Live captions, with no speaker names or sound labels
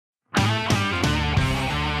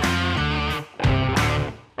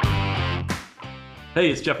Hey,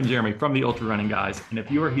 it's Jeff and Jeremy from the Ultra Running Guys. And if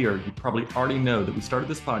you are here, you probably already know that we started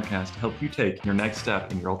this podcast to help you take your next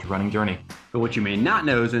step in your ultra running journey. But what you may not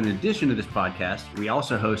know is in addition to this podcast, we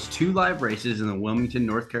also host 2 live races in the Wilmington,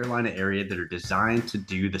 North Carolina area that are designed to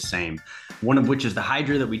do the same. One of which is the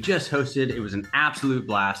Hydra that we just hosted. It was an absolute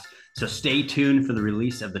blast. So stay tuned for the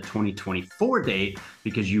release of the 2024 date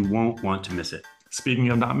because you won't want to miss it. Speaking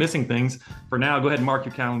of not missing things, for now, go ahead and mark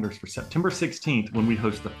your calendars for September 16th when we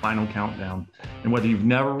host the final countdown. And whether you've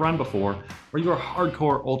never run before or you're a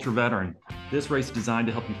hardcore ultra veteran, this race is designed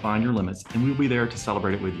to help you find your limits, and we'll be there to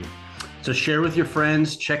celebrate it with you. So share with your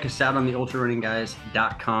friends, check us out on the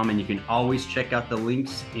ultrarunningguys.com, and you can always check out the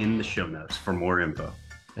links in the show notes for more info.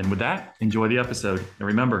 And with that, enjoy the episode. And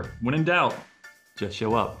remember, when in doubt, just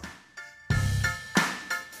show up.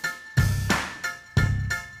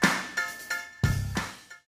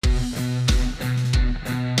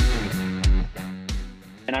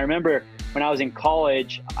 And I remember when I was in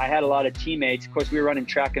college, I had a lot of teammates. Of course, we were running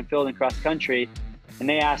track and field and cross country. And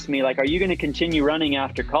they asked me, like, are you going to continue running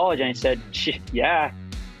after college? And I said, yeah,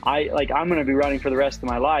 I'm going to be running for the rest of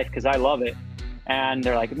my life because I love it. And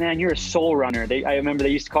they're like, man, you're a soul runner. I remember they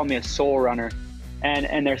used to call me a soul runner.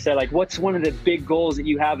 And they said, like, what's one of the big goals that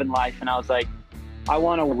you have in life? And I was like, I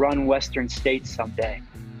want to run Western States someday.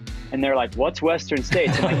 And they're like, what's Western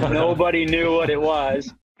States? And like, nobody knew what it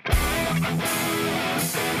was.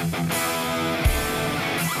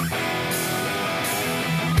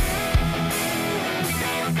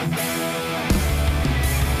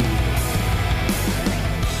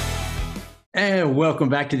 And welcome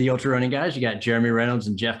back to the Ultra Running Guys. You got Jeremy Reynolds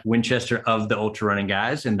and Jeff Winchester of the Ultra Running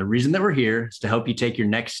Guys. And the reason that we're here is to help you take your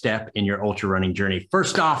next step in your ultra running journey.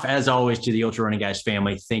 First off, as always, to the Ultra Running Guys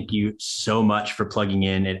family, thank you so much for plugging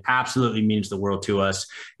in. It absolutely means the world to us.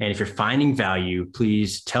 And if you're finding value,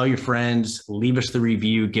 please tell your friends, leave us the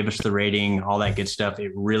review, give us the rating, all that good stuff.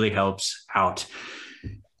 It really helps out.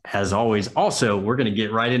 As always, also, we're going to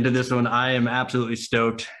get right into this one. I am absolutely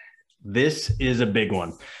stoked. This is a big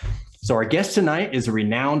one. So our guest tonight is a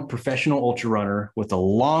renowned professional ultra runner with a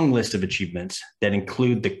long list of achievements that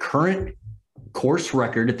include the current course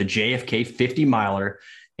record at the JFK 50 miler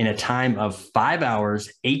in a time of 5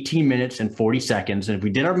 hours, 18 minutes and 40 seconds. And if we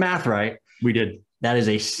did our math right, We did. that is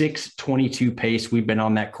a 6:22 pace. We've been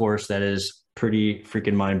on that course. That is pretty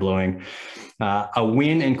freaking mind blowing. A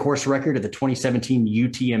win and course record at the 2017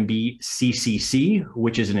 UTMB CCC,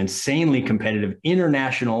 which is an insanely competitive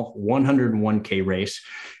international 101K race.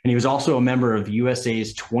 And he was also a member of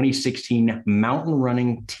USA's 2016 mountain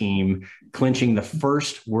running team, clinching the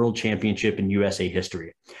first world championship in USA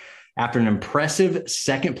history. After an impressive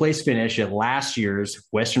second place finish at last year's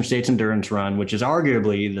Western States Endurance Run, which is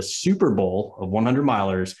arguably the Super Bowl of 100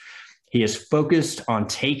 milers, he is focused on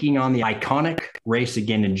taking on the iconic race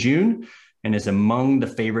again in June and is among the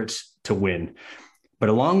favorites to win. But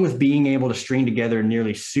along with being able to string together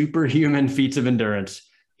nearly superhuman feats of endurance,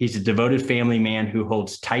 he's a devoted family man who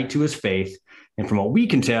holds tight to his faith. And from what we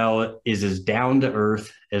can tell, is as down to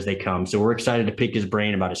earth as they come. So we're excited to pick his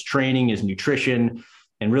brain about his training, his nutrition,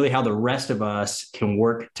 and really how the rest of us can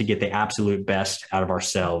work to get the absolute best out of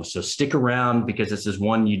ourselves. So stick around because this is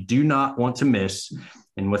one you do not want to miss.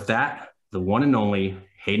 And with that, the one and only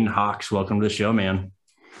Hayden Hawks, welcome to the show, man.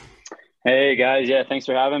 Hey guys, yeah, thanks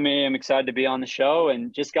for having me. I'm excited to be on the show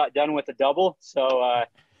and just got done with a double. So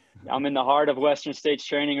I'm in the heart of Western States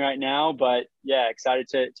training right now, but yeah, excited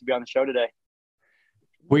to be on the show today.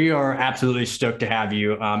 We are absolutely stoked to have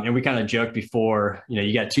you. And we kind of joked before,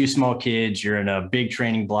 you got 2 small kids, you're in a big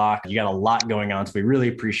training block, you got a lot going on. So we really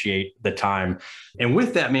appreciate the time. And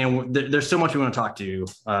with that, man, there's so much we want to talk to.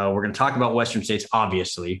 We're going to talk about Western States,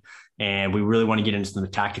 obviously, and we really want to get into some of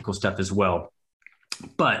the tactical stuff as well.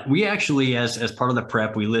 But we actually, as part of the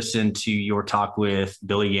prep, we listened to your talk with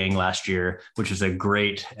Billy Yang last year, which was a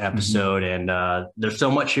great episode. Mm-hmm. And there's so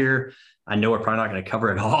much here. I know we're probably not going to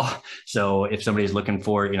cover it all. So if somebody's looking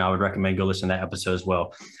for it, I would recommend go listen to that episode as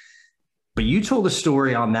well. But you told a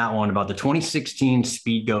story on that one about the 2016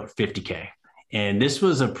 Speed Goat 50K. And this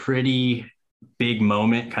was a pretty big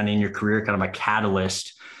moment kind of in your career, kind of a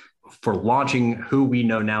catalyst for launching who we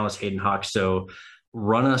know now as Hayden Hawks. So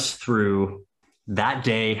run us through that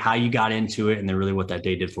day, how you got into it, and then really what that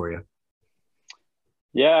day did for you.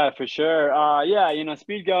 Yeah, for sure.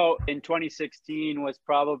 Speed Goat in 2016 was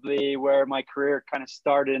probably where my career kind of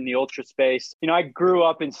started in the ultra space. I grew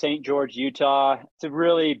up in St. George, Utah. It's a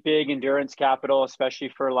really big endurance capital, especially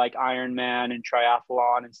for like Ironman and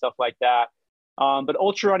triathlon and stuff like that. But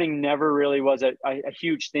ultra running never really was a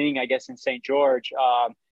huge thing, I guess, in St. George.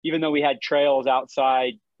 Even though we had trails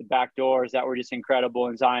outside the back doors that were just incredible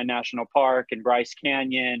in Zion National Park and Bryce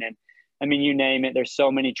Canyon I mean, you name it. There's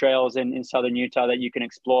so many trails in Southern Utah that you can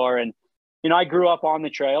explore. And, I grew up on the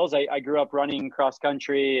trails. I grew up running cross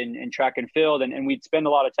country and track and field, and we'd spend a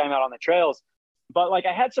lot of time out on the trails. But like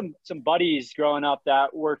I had some buddies growing up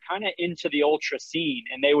that were kind of into the ultra scene,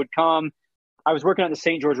 and they would come. I was working at the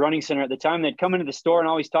St. George Running Center at the time. They'd come into the store and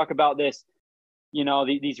always talk about this,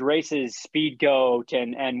 these races, Speed Goat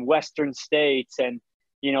and Western States and,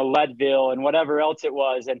 Leadville and whatever else it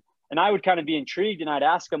was. And I would kind of be intrigued, and I'd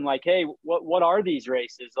ask them like, hey, what are these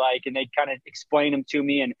races like? And they'd kind of explain them to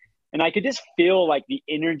me. And I could just feel like the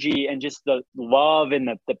energy and just the love and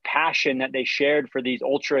the passion that they shared for these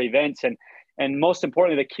ultra events. And most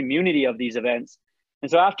importantly, the community of these events. And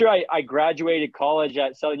so after I graduated college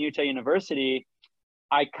at Southern Utah University,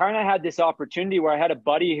 I kind of had this opportunity where I had a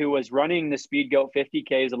buddy who was running the Speed Goat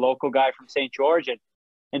 50K. He's a local guy from St. George.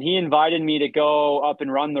 And he invited me to go up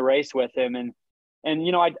and run the race with him. And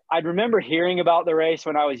I'd remember hearing about the race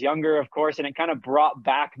when I was younger, of course, and it kind of brought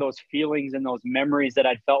back those feelings and those memories that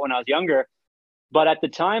I'd felt when I was younger. But at the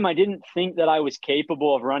time, I didn't think that I was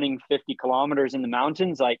capable of running 50 kilometers in the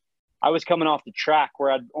mountains. Like, I was coming off the track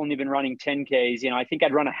where I'd only been running 10Ks. I think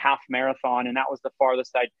I'd run a half marathon, and that was the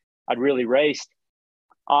farthest I'd really raced.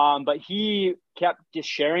 But he kept just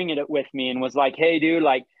sharing it with me and was like, hey, dude,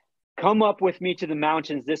 like, come up with me to the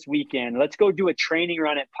mountains this weekend. Let's go do a training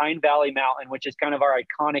run at Pine Valley Mountain, which is kind of our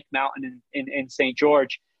iconic mountain in St.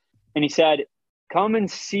 George. And he said, come and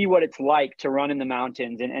see what it's like to run in the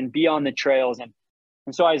mountains and be on the trails.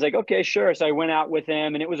 And so I was like, okay, sure. So I went out with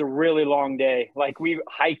him, and it was a really long day. Like, we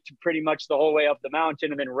hiked pretty much the whole way up the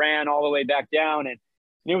mountain and then ran all the way back down. And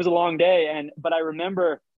it was a long day. But I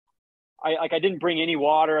remember I didn't bring any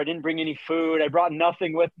water. I didn't bring any food. I brought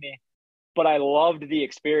nothing with me. But I loved the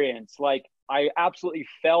experience. Like, I absolutely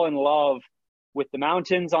fell in love with the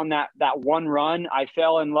mountains on that one run. I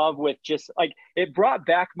fell in love with just like, it brought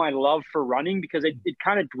back my love for running, because it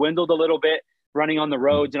kind of dwindled a little bit running on the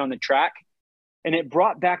roads and on the track. And it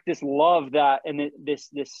brought back this love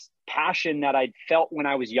this passion that I'd felt when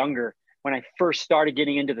I was younger, when I first started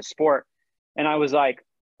getting into the sport. And I was like,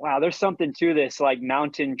 wow, there's something to this like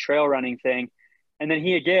mountain trail running thing. And then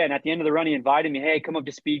he, again, at the end of the run, he invited me, hey, come up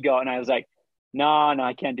to Speed Goat. And I was like, no,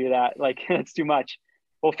 I can't do that. Like, that's too much.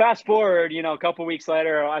 Well, fast forward, a couple of weeks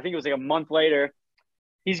later, I think it was like a month later,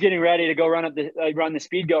 he's getting ready to go run the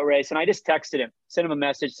Speed Goat race. And I just texted him, sent him a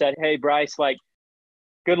message, said, hey, Bryce, like,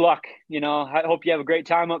 good luck. I hope you have a great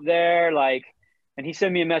time up there. Like, and he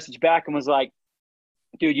sent me a message back and was like,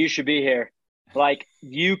 dude, you should be here. Like,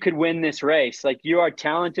 you could win this race. Like, you are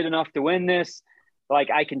talented enough to win this. Like,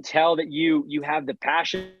 I can tell that you have the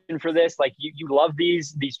passion for this. Like, you love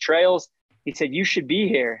these trails. He said, you should be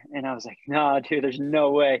here. And I was like, no, dude, there's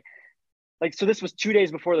no way. Like, so this was 2 days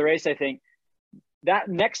before the race, I think. That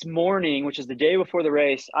next morning, which is the day before the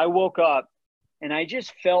race, I woke up and I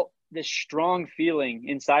just felt this strong feeling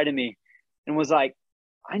inside of me and was like,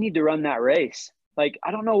 I need to run that race. Like,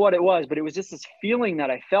 I don't know what it was, but it was just this feeling that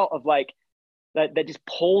I felt of like, that just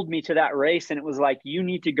pulled me to that race. And it was like, you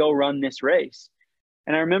need to go run this race.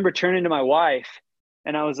 And I remember turning to my wife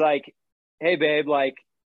and I was like, hey, babe, like,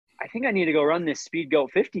 I think I need to go run this Speed Goat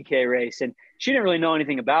 50K race. And she didn't really know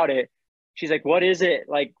anything about it. She's like, what is it?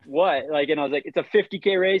 Like, what? Like, and I was like, it's a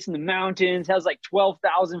 50K race in the mountains, has like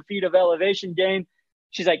 12,000 feet of elevation gain.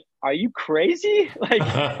 She's like, are you crazy? Like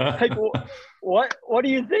what are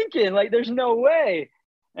you thinking? Like, there's no way.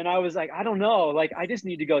 And I was like, I don't know. Like, I just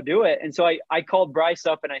need to go do it. And so I called Bryce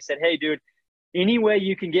up and I said, hey, dude, any way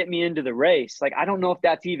you can get me into the race? Like, I don't know if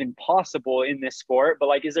that's even possible in this sport, but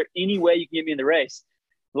like, is there any way you can get me in the race?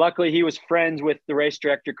 Luckily, he was friends with the race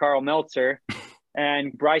director, Carl Meltzer,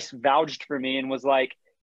 and Bryce vouched for me and was like,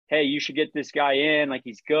 hey, you should get this guy in. Like,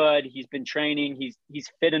 he's good. He's been training. He's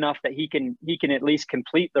fit enough that he can at least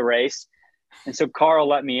complete the race. And so Carl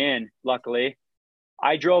let me in, luckily.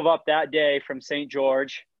 I drove up that day from St.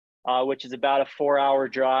 George, which is about a 4-hour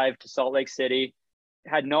drive to Salt Lake City.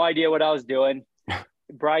 Had no idea what I was doing.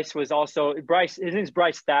 Bryce, his name's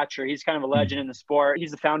Bryce Thatcher. He's kind of a legend in the sport.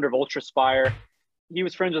 He's the founder of UltraSpire. He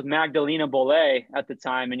was friends with Magdalena Bollet at the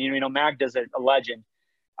time. And, Magda's a legend.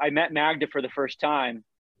 I met Magda for the first time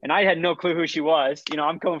and I had no clue who she was.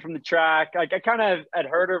 I'm coming from the track. Like, I kind of had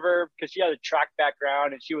heard of her because she had a track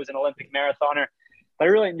background and she was an Olympic marathoner. But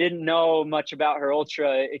I really didn't know much about her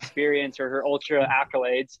ultra experience or her ultra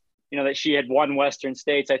accolades, that she had won Western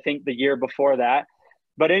States, I think the year before that.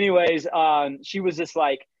 But anyways, she was just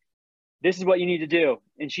like, this is what you need to do.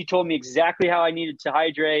 And she told me exactly how I needed to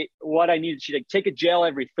hydrate, what I needed. She'd like, take a gel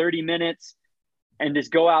every 30 minutes and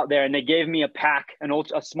just go out there. And they gave me a pack,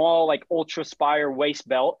 a small like UltraSpire waist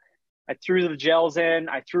belt. I threw the gels in.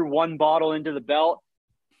 I threw one bottle into the belt.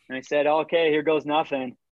 And I said, okay, here goes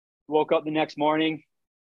nothing. Woke up the next morning,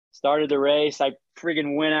 started the race. I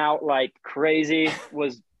friggin' went out like crazy.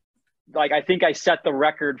 Was like, I think I set the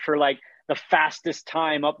record for like the fastest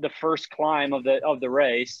time up the first climb of the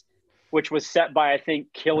race, which was set by, I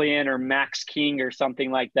think, Killian or Max King or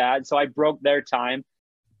something like that. So I broke their time,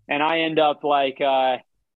 and I end up like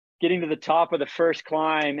getting to the top of the first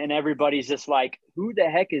climb, and everybody's just like, who the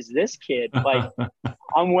heck is this kid? Like,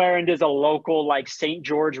 I'm wearing just a local like St.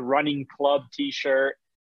 George Running Club t-shirt,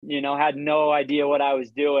 had no idea what I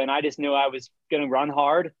was doing. I just knew I was going to run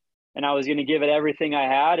hard, and I was going to give it everything I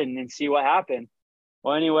had and see what happened.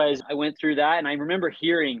 Well, anyways, I went through that, and I remember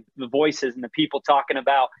hearing the voices and the people talking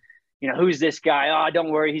about, who's this guy? Oh,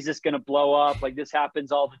 don't worry, he's just going to blow up. Like, this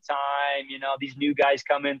happens all the time. These new guys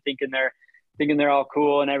come in thinking they're all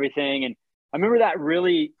cool and everything. And I remember that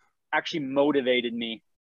really actually motivated me.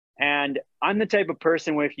 And I'm the type of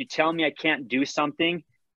person where if you tell me I can't do something,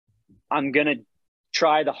 I'm going to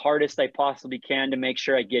try the hardest I possibly can to make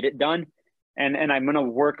sure I get it done. And I'm going to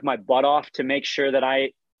work my butt off to make sure that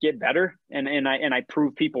I get better and I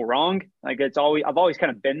prove people wrong. Like, I've always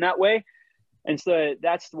kind of been that way. And so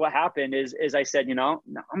that's what happened is I said, I'm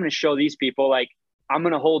going to show these people, like, I'm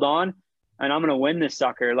going to hold on and I'm going to win this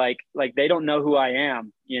sucker. Like they don't know who I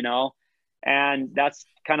am, and that's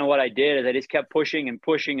kind of what I did is I just kept pushing and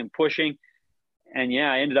pushing and pushing. And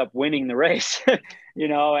yeah, I ended up winning the race, and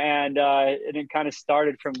it kind of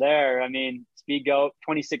started from there. I mean, Speed Goat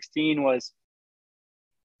 2016 was,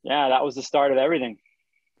 that was the start of everything.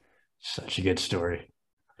 Such a good story.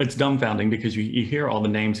 It's dumbfounding because you hear all the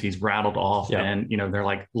names he's rattled off, yeah. And they're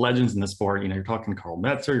like legends in the sport. You're talking Carl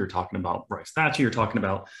Metzer, you're talking about Bryce Thatcher, you're talking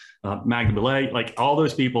about Magda Belay, like all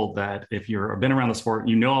those people that if you've been around the sport,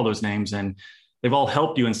 all those names, and they've all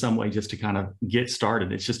helped you in some way just to kind of get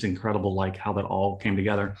started. It's just incredible, like how that all came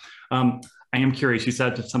together. I am curious. You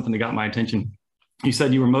said something that got my attention. You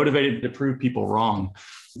said you were motivated to prove people wrong.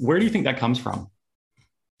 Where do you think that comes from?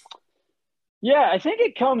 Yeah, I think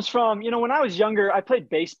it comes from, when I was younger, I played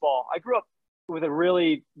baseball. I grew up with a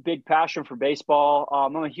really big passion for baseball.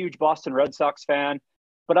 I'm a huge Boston Red Sox fan,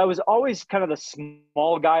 but I was always kind of the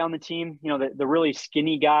small guy on the team, the really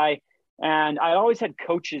skinny guy. And I always had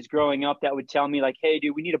coaches growing up that would tell me like, hey,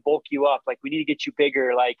 dude, we need to bulk you up. Like, we need to get you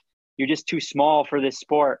bigger. Like, you're just too small for this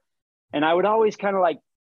sport. And I would always kind of like,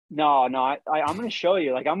 no, I'm going to show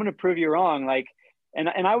you. Like, I'm going to prove you wrong. Like, and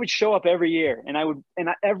I would show up every year, and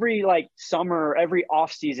every like summer, every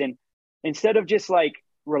off season, instead of just like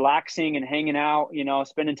relaxing and hanging out,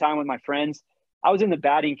 spending time with my friends, I was in the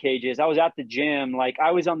batting cages. I was at the gym. Like,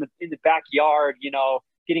 I was in the backyard,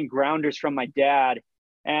 getting grounders from my dad,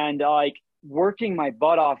 and like working my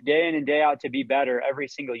butt off day in and day out to be better every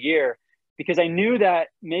single year, because I knew that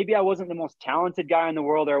maybe I wasn't the most talented guy in the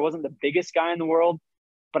world, or I wasn't the biggest guy in the world,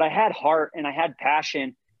 but I had heart and I had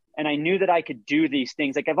passion. And I knew that I could do these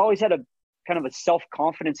things. Like, I've always had a kind of a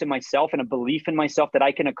self-confidence in myself and a belief in myself that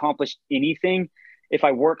I can accomplish anything if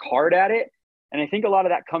I work hard at it. And I think a lot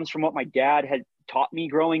of that comes from what my dad had taught me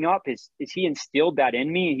growing up is he instilled that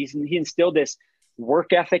in me. He instilled this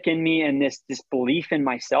work ethic in me and this belief in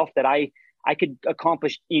myself that I could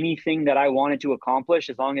accomplish anything that I wanted to accomplish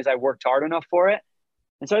as long as I worked hard enough for it.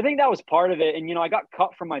 And so I think that was part of it. And, I got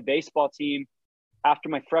cut from my baseball team after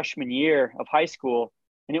my freshman year of high school.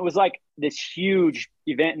 And it was like this huge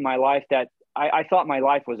event in my life that I thought my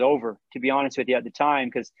life was over, to be honest with you, at the time.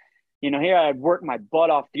 Because, here I had worked my butt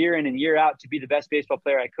off year in and year out to be the best baseball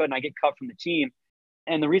player I could. And I get cut from the team.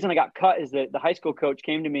 And the reason I got cut is that the high school coach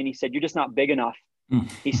came to me and he said, you're just not big enough.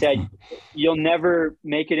 He said, you'll never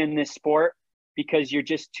make it in this sport because you're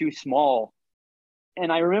just too small. And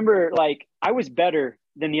I remember, like, I was better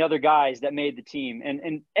than the other guys that made the team.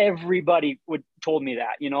 And everybody told me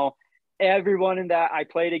that, everyone in that I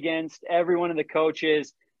played against, every one of the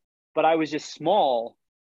coaches, but I was just small,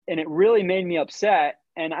 and it really made me upset.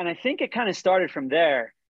 And I think it kind of started from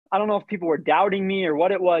there. I don't know if people were doubting me or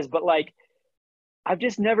what it was, but like, I've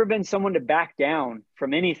just never been someone to back down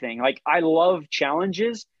from anything. Like, I love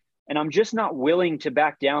challenges, and I'm just not willing to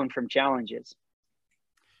back down from challenges.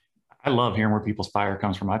 I love hearing where people's fire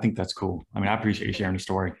comes from. I think that's cool. I mean, I appreciate you sharing the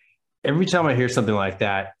story. Every time I hear something like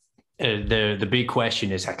that, the big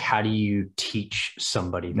question is like, how do you teach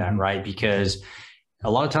somebody that, right? Because a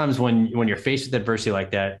lot of times when you're faced with adversity like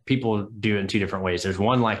that, people do it in two different ways. There's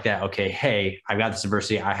one like that, okay, hey, I've got this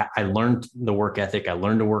adversity. I learned the work ethic. I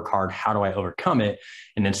learned to work hard. How do I overcome it?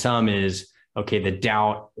 And then some is, okay, the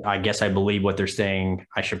doubt, I guess I believe what they're saying.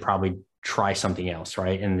 I should probably try something else,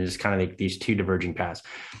 right? And there's kind of like these two diverging paths.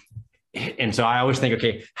 And so I always think,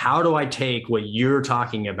 okay, how do I take what you're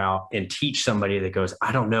talking about and teach somebody that goes,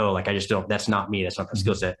 I don't know, like, I just don't, that's not me. That's not the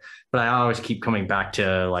skill set. But I always keep coming back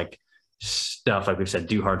to like stuff, like we've said,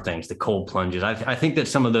 do hard things, the cold plunges. I think that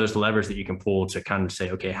some of those levers that you can pull to kind of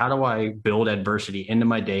say, okay, how do I build adversity into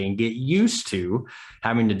my day and get used to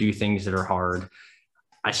having to do things that are hard?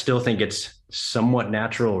 I still think it's somewhat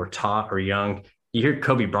natural or taught or young. You hear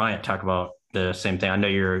Kobe Bryant talk about the same thing. I know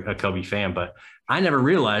you're a Kobe fan, but I never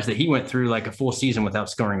realized that he went through like a full season without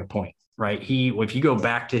scoring a point, right? If you go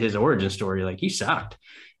back to his origin story, like he sucked.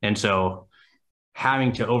 And so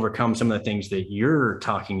having to overcome some of the things that you're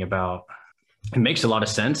talking about, it makes a lot of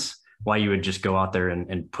sense why you would just go out there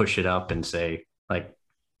and push it up and say, like,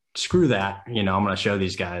 screw that, I'm going to show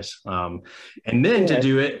these guys. And then to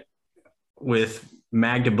do it with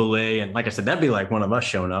Magda Belay, and like I said, that'd be like one of us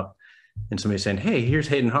showing up and somebody saying, hey, here's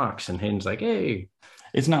Hayden Hawks. And Hayden's like, hey.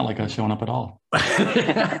 It's not like us showing up at all.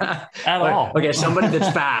 At all. Okay, somebody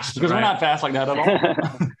that's fast. Because we're not fast like that at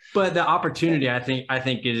all. But the opportunity, I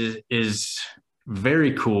think is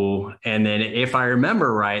very cool. And then if I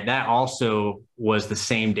remember right, that also was the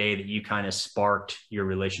same day that you kind of sparked your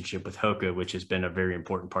relationship with Hoka, which has been a very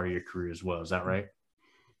important part of your career as well. Is that right?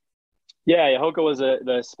 Yeah, Hoka was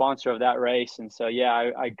the sponsor of that race. And so, yeah,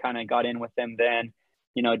 I kind of got in with them then,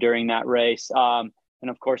 during that race. And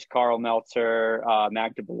of course, Carl Meltzer,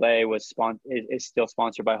 Magda Belay is still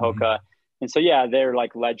sponsored by Hoka. Mm-hmm. And so, yeah, they're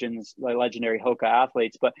like legends, like legendary Hoka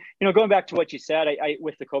athletes. But, going back to what you said, I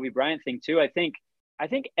with the Kobe Bryant thing too, I think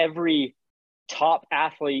every top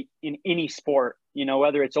athlete in any sport,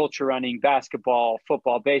 whether it's ultra running, basketball,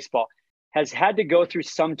 football, baseball, has had to go through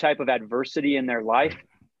some type of adversity in their life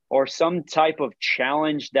or some type of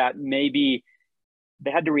challenge that maybe they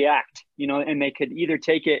had to react, and they could either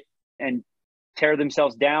take it and tear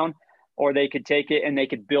themselves down, or they could take it and they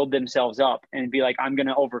could build themselves up and be like, I'm going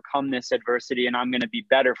to overcome this adversity and I'm going to be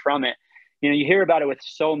better from it. You hear about it with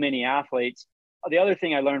so many athletes. The other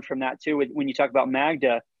thing I learned from that too, when you talk about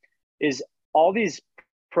Magda, is all these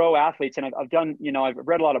pro athletes, and I've done, I've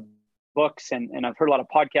read a lot of books and I've heard a lot of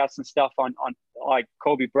podcasts and stuff on like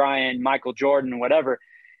Kobe Bryant, Michael Jordan, whatever,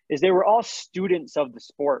 is they were all students of the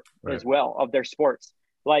sport as well, of their sports.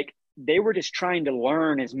 Like, they were just trying to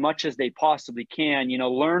learn as much as they possibly can,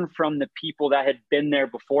 learn from the people that had been there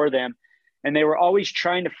before them. And they were always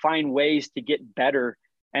trying to find ways to get better.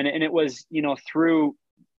 And it was, through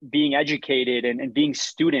being educated and being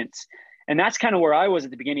students. And that's kind of where I was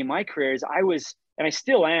at the beginning of my career. Is and I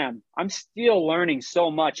still am, I'm still learning so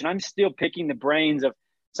much, and I'm still picking the brains of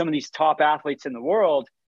some of these top athletes in the world,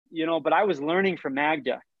 but I was learning from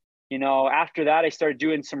Magda. After that, I started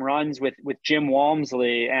doing some runs with Jim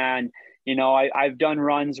Walmsley, and, I've done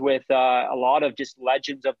runs with a lot of just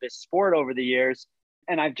legends of this sport over the years.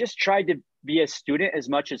 And I've just tried to be a student as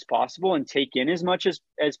much as possible and take in as much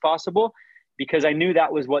as possible, because I knew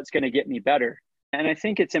that was what's going to get me better. And I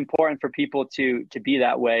think it's important for people to be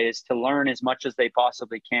that way, is to learn as much as they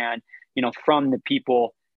possibly can, from the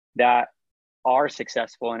people that are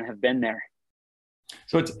successful and have been there.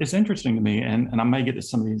 So it's interesting to me, and I may get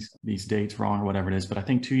some of these dates wrong or whatever it is, but I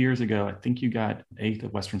think 2 years ago, I think you got 8th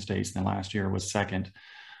at Western States, and then last year was 2nd.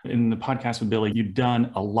 In the podcast with Billy, you'd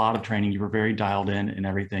done a lot of training. You were very dialed in and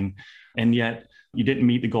everything, and yet you didn't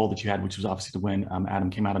meet the goal that you had, which was obviously to win. Adam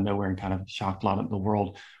came out of nowhere and kind of shocked a lot of the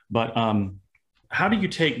world. But how do you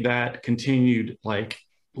take that continued, like,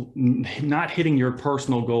 not hitting your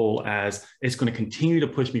personal goal as it's going to continue to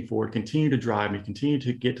push me forward, continue to drive me, continue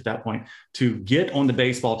to get to that point, to get on the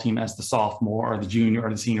baseball team as the sophomore or the junior or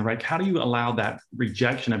the senior, right? How do you allow that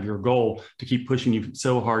rejection of your goal to keep pushing you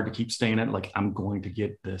so hard to keep staying at, like, I'm going to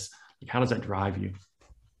get this? Like, how does that drive you?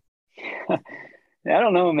 I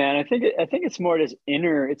don't know, man. I think it's more just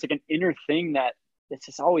it's like an inner thing that's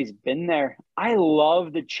just always been there. I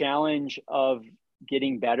love the challenge of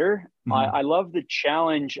getting better. Mm-hmm. I love the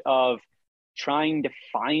challenge of trying to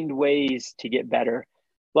find ways to get better.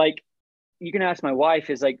 Like, you can ask my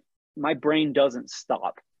wife, is like, my brain doesn't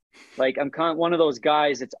stop. Like, I'm kind of one of those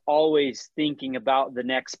guys that's always thinking about the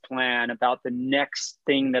next plan, about the next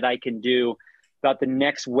thing that I can do, about the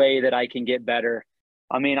next way that I can get better.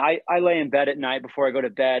 I mean, I lay in bed at night before I go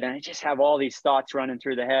to bed, and I just have all these thoughts running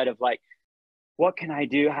through the head of like, what can I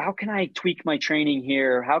do? How can I tweak my training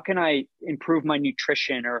here? How can I improve my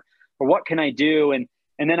nutrition, or what can I do? And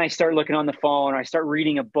then I start looking on the phone, or I start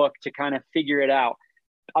reading a book to kind of figure it out.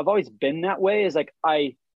 I've always been that way, is like,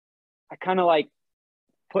 I kind of like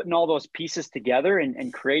putting all those pieces together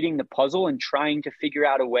and creating the puzzle and trying to figure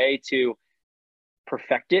out a way to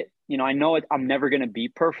perfect it. I know I'm never going to be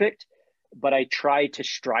perfect, but I try to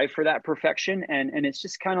strive for that perfection. And it's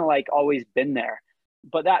just kind of like always been there.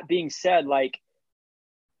 but that being said, like,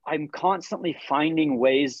 I'm constantly finding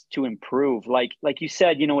ways to improve. Like you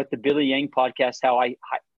said, you know, with the Billy Yang podcast, how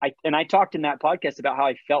I talked in that podcast about how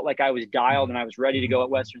I felt like I was dialed and I was ready to go at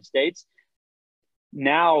Western States.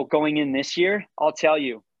 Now going in this year, I'll tell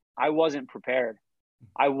you, I wasn't prepared.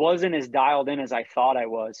 I wasn't as dialed in as I thought I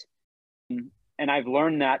was. And I've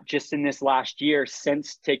learned that just in this last year,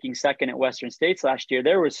 since taking second at Western States last year,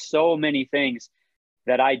 there was so many things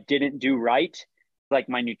that I didn't do right, like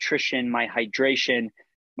my nutrition, my hydration,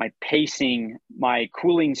 my pacing, my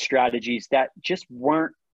cooling strategies that just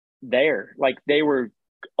weren't there. Like, they were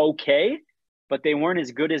okay, but they weren't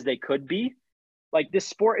as good as they could be. Like, this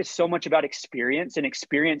sport is so much about experience, and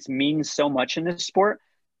experience means so much in this sport.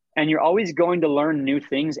 And you're always going to learn new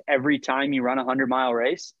things every time you run a 100-mile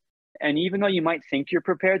race. And even though you might think you're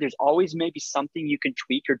prepared, there's always maybe something you can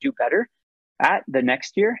tweak or do better at the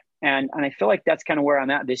next year. And I feel like that's kind of where I'm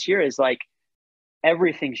at this year, is like,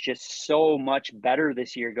 everything's just so much better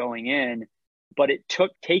this year going in, but it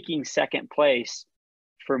took taking second place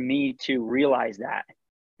for me to realize that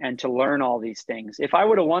and to learn all these things. If I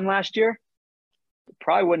would have won last year, it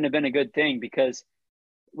probably wouldn't have been a good thing, because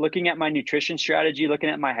looking at my nutrition strategy, looking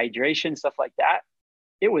at my hydration, stuff like that,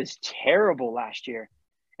 it was terrible last year.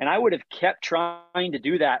 And I would have kept trying to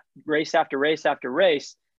do that race after race after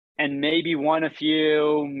race, and maybe won a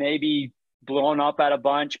few, maybe blown up at a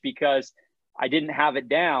bunch because I didn't have it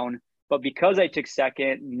down. But because I took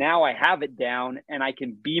second, now I have it down and I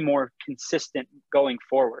can be more consistent going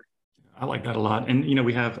forward. I like that a lot. And, you know,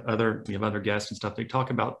 we have other guests and stuff. They talk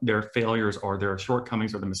about their failures or their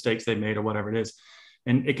shortcomings or the mistakes they made or whatever it is.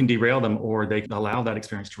 And it can derail them, or they allow that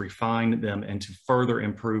experience to refine them and to further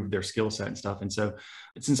improve their skill set and stuff. And so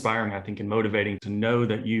it's inspiring, I think, and motivating to know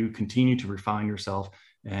that you continue to refine yourself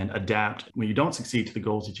and adapt when you don't succeed to the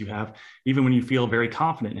goals that you have, even when you feel very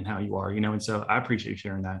confident in how you are, you know. And so I appreciate you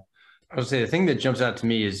sharing that. I would say the thing that jumps out to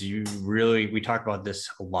me is we talk about this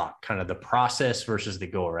a lot, kind of the process versus the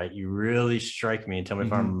goal, right? You really strike me, and tell me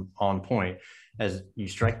if I'm on point, as you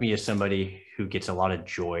strike me as somebody who gets a lot of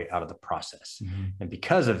joy out of the process. And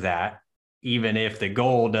because of that, even if the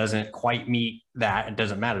goal doesn't quite meet that, it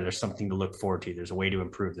doesn't matter. There's something to look forward to. There's a way to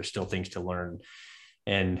improve. There's still things to learn.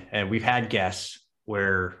 And we've had guests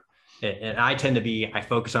where, and I tend to be, I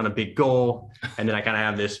focus on a big goal, and then I kind of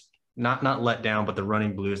have this, not let down, but the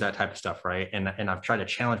running blues, that type of stuff. Right. And I've tried to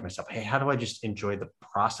challenge myself. Hey, how do I just enjoy the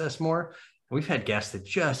process more? We've had guests that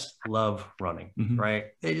just love running, right?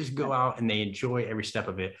 They just go out and they enjoy every step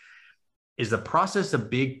of it. Is the process a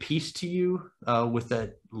big piece to you with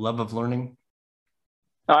that love of learning?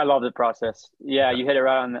 I love the process. Yeah, you hit it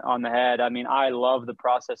right on the head. I mean, I love the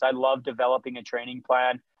process. I love developing a training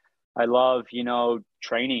plan. I love, you know,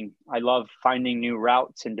 training. I love finding new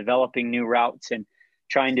routes and developing new routes and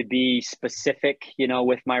trying to be specific, you know,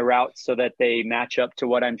 with my routes so that they match up to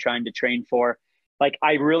what I'm trying to train for. Like,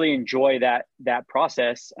 I really enjoy that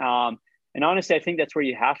process. And honestly, I think that's where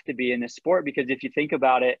you have to be in this sport, because if you think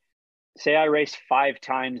about it, say I race 5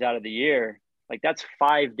 times out of the year, like, that's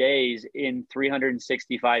 5 days in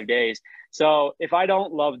 365 days. So if I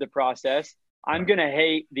don't love the process, I'm going to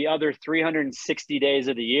hate the other 360 days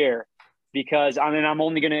of the year, because I'm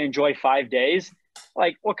only going to enjoy 5 days.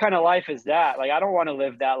 Like, what kind of life is that? Like, I don't want to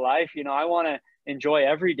live that life. You know, I want to enjoy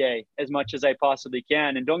every day as much as I possibly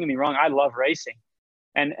can. And don't get me wrong, I love racing.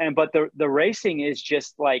 But the racing is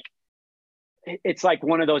just like, it's like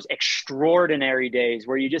one of those extraordinary days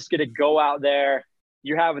where you just get to go out there.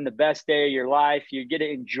 You're having the best day of your life. You get to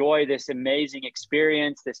enjoy this amazing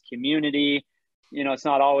experience, this community. You know,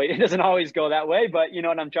 it doesn't always go that way, but you know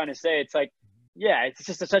what I'm trying to say? It's like, yeah, it's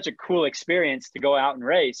just such a cool experience to go out and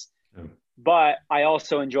race. But I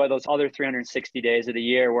also enjoy those other 360 days of the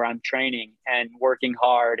year where I'm training and working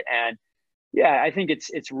hard. And yeah, I think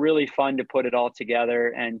it's really fun to put it all together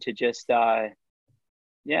and to just, to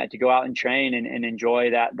go out and train and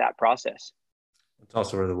enjoy that process. It's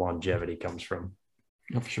also where the longevity comes from.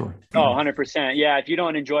 Oh, for sure. Oh, 100%. Yeah. If you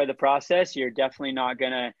don't enjoy the process, you're definitely not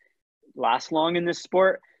going to last long in this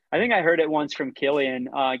sport. I think I heard it once from Killian.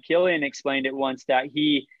 Killian explained it once that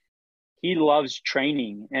he loves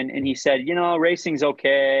training, and he said, you know, racing's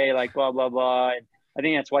okay, like blah, blah, blah. And I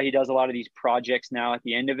think that's why he does a lot of these projects now at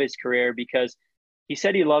the end of his career, because he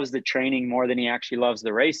said he loves the training more than he actually loves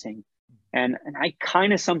the racing. And I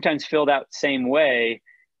kind of sometimes feel that same way.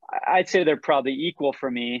 I'd say they're probably equal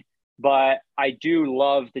for me, but I do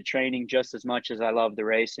love the training just as much as I love the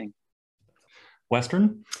racing.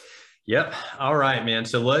 Western? Yep. All right, man.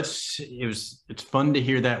 So it's fun to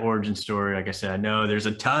hear that origin story. Like I said, I know there's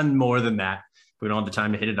a ton more than that. We don't have the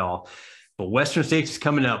time to hit it all. Well, Western States is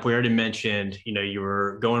coming up. We already mentioned, you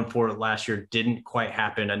were going for it last year. Didn't quite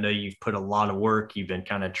happen. I know you've put a lot of work. You've been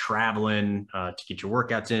kind of traveling to get your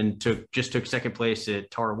workouts in. Took second place at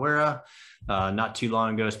Tarawera not too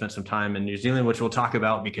long ago. Spent some time in New Zealand, which we'll talk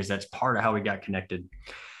about because that's part of how we got connected.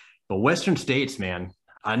 But Western States, man,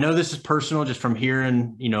 I know this is personal just from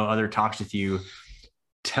hearing, other talks with you.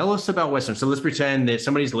 Tell us about Western. So let's pretend that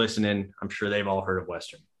somebody's listening. I'm sure they've all heard of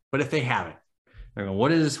Western, but if they haven't, they're going,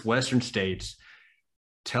 what is Western States?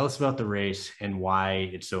 Tell us about the race and why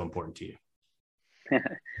it's so important to you.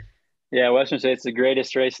 Yeah, Western States is the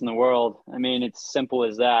greatest race in the world. I mean, it's simple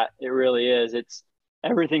as that. It really is. It's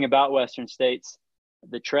everything about Western States,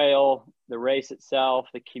 the trail, the race itself,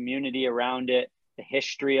 the community around it, the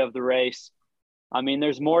history of the race. I mean,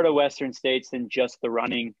 there's more to Western States than just the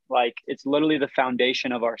running. Like, it's literally the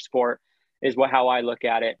foundation of our sport is how I look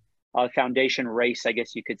at it. Foundation race, I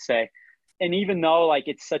guess you could say. And even though like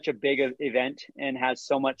it's such a big event and has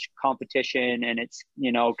so much competition and it's,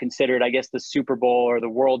 considered, I guess, the Super Bowl or the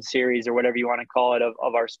World Series or whatever you want to call it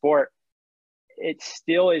of our sport, it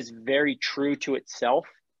still is very true to itself.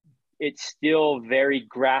 It's still very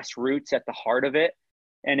grassroots at the heart of it.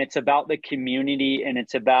 And it's about the community and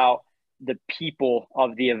it's about the people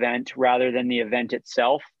of the event rather than the event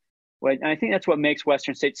itself. And I think that's what makes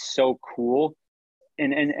Western States so cool.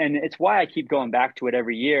 And it's why I keep going back to it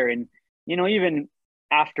every year. And, even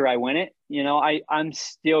after I win it, I'm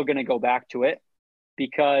still going to go back to it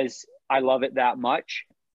because I love it that much.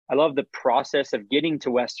 I love the process of getting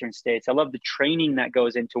to Western States. I love the training that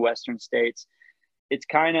goes into Western States. It's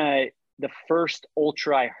kind of the first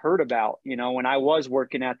ultra I heard about, when I was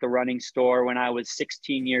working at the running store when I was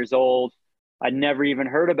 16 years old. I'd never even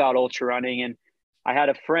heard about ultra running. And I had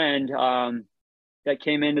a friend that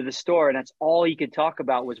came into the store and that's all he could talk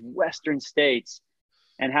about was Western States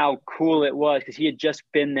and how cool it was because he had just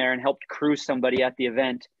been there and helped crew somebody at the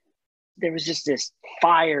event. There was just this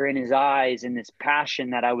fire in his eyes and this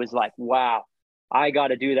passion that I was like, wow, I got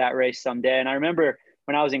to do that race someday. And I remember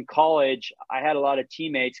when I was in college, I had a lot of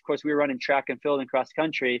teammates. Of course, we were running track and field and cross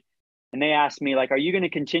country. And they asked me, like, are you going to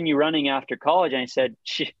continue running after college? And I said,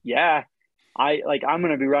 yeah, I'm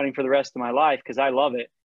going to be running for the rest of my life because I love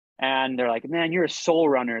it. And they're like, man, you're a soul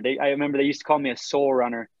runner. I remember they used to call me a soul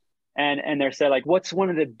runner. And they said, like, what's one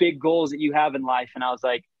of the big goals that you have in life? And I was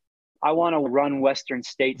like, I want to run Western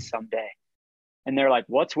States someday. And they're like,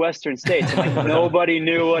 what's Western States? And like, nobody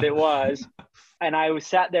knew what it was. And I was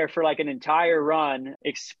sat there for like an entire run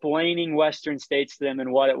explaining Western States to them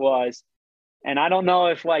and what it was. And I don't know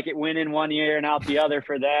if like it went in one ear and out the other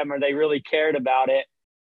for them or they really cared about it.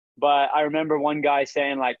 But I remember one guy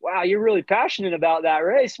saying like, wow, you're really passionate about that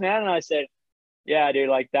race, man. And I said, yeah, dude,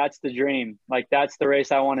 like that's the dream. Like that's the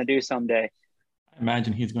race I want to do someday. I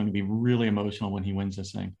imagine he's going to be really emotional when he wins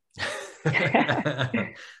this thing.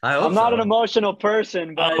 I'm not an emotional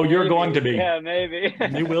person, but you're going to be. Yeah, maybe.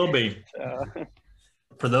 You will be.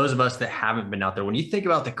 For those of us that haven't been out there, when you think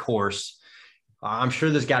about the course, I'm sure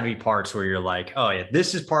there's got to be parts where you're like, oh yeah,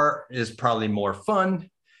 this part is probably more fun.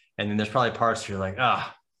 And then there's probably parts where you're like,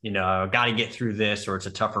 I got to get through this, or it's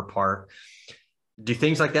a tougher part. Do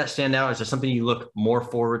things like that stand out? Is there something you look more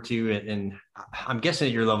forward to? And I'm guessing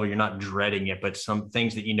at your level, you're not dreading it, but some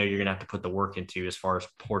things that you're going to have to put the work into as far as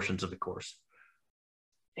portions of the course.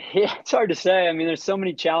 Yeah, it's hard to say. I mean, there's so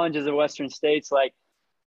many challenges at Western States. Like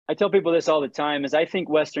I tell people this all the time is I think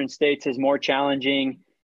Western States is more challenging.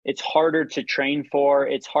 It's harder to train for.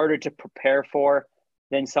 It's harder to prepare for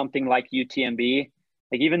than something like UTMB.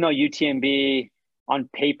 Like even though UTMB on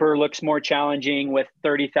paper looks more challenging with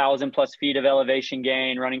 30,000 plus feet of elevation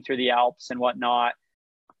gain running through the Alps and whatnot,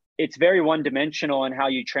 it's very one-dimensional in how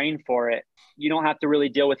you train for it. You don't have to really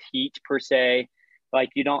deal with heat per se. Like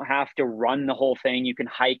you don't have to run the whole thing. You can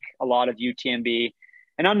hike a lot of UTMB.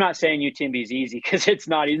 And I'm not saying UTMB is easy because it's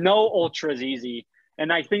not. No ultra is easy.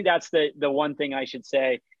 And I think that's the one thing I should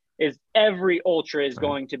say is every ultra is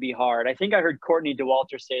going to be hard. I think I heard Courtney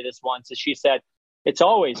Dauwalter say this once, as she said, it's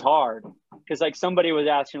always hard. Because like somebody was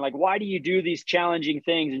asking, like, why do you do these challenging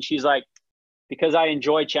things? And she's like, because I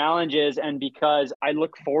enjoy challenges and because I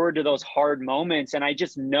look forward to those hard moments. And I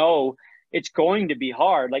just know it's going to be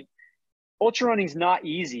hard. Like ultra running's not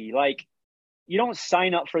easy. Like you don't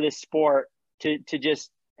sign up for this sport to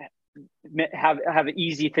just have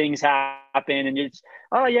easy things happen and it's,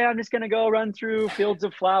 oh yeah, I'm just going to go run through fields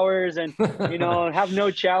of flowers and, have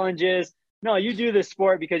no challenges. No, you do this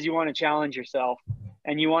sport because you want to challenge yourself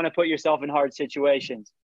and you want to put yourself in hard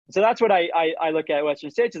situations. So that's what I look at Western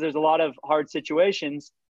States is there's a lot of hard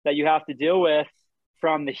situations that you have to deal with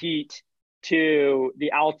from the heat to the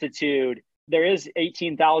altitude. There is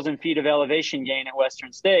 18,000 feet of elevation gain at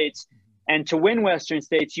Western States. And to win Western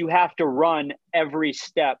States, you have to run every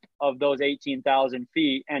step of those 18,000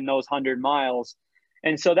 feet and those 100 miles.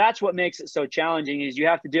 And so that's what makes it so challenging, is you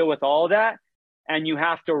have to deal with all of that and you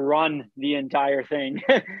have to run the entire thing,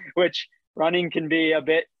 which running can be a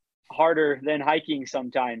bit harder than hiking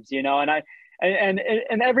sometimes, you know,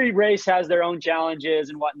 and every race has their own challenges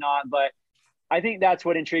and whatnot. But I think that's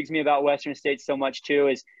what intrigues me about Western States so much too,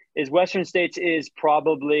 is Western States is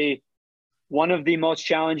probably one of the most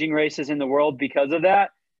challenging races in the world because of that.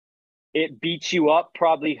 It beats you up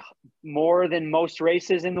probably more than most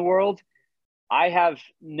races in the world. I have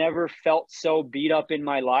never felt so beat up in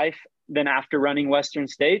my life than after running Western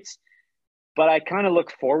States. But I kind of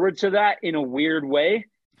look forward to that in a weird way,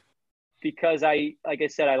 because like I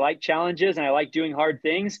said, I like challenges and I like doing hard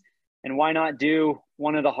things. And why not do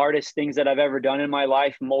one of the hardest things that I've ever done in my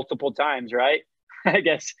life multiple times, right? I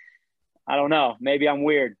guess, I don't know, maybe I'm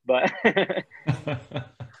weird, but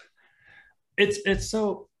it's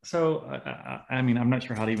so I mean, I'm not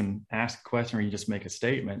sure how to even ask a question or you just make a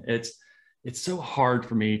statement. It's so hard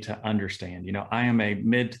for me to understand. You know, I am a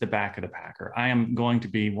mid to the back of the packer. I am going to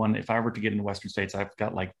be one, if I were to get into Western States, I've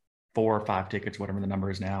got like 4 or 5 tickets, whatever the number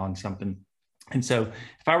is now, and something. And so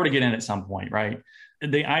if I were to get in at some point, right,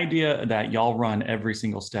 the idea that y'all run every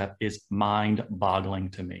single step is mind boggling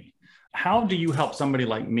to me. How do you help somebody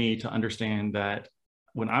like me to understand that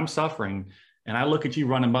when I'm suffering and I look at you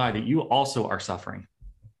running by, that you also are suffering?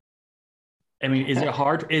 I mean, is it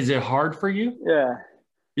hard? Is it hard for you? Yeah.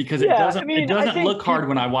 Because it doesn't look hard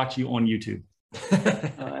when I watch you on YouTube.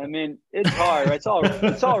 I mean, it's hard. Right?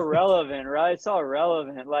 It's all relevant, right? It's all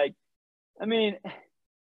relevant. Like, I mean,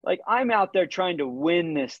 like I'm out there trying to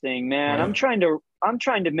win this thing, man. Right. I'm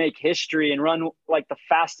trying to make history and run like the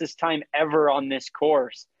fastest time ever on this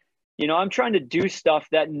course. You know, I'm trying to do stuff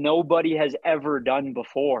that nobody has ever done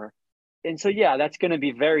before. And so, yeah, that's going to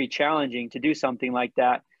be very challenging to do something like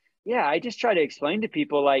that. Yeah, I just try to explain to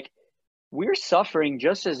people, like, we're suffering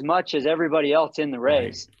just as much as everybody else in the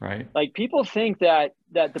race. Right. Like, people think that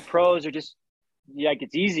the pros are just, like,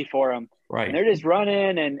 it's easy for them. Right. And they're just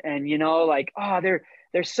running and you know, like, oh,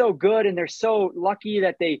 they're so good and they're so lucky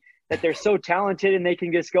that they're so talented and they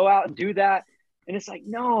can just go out and do that. And it's like,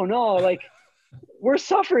 no, like, we're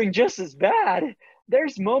suffering just as bad.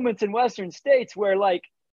 There's moments in Western States where, like,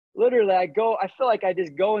 literally I feel like I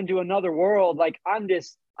just go into another world. Like,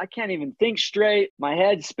 I can't even think straight. My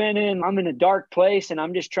head's spinning. I'm in a dark place and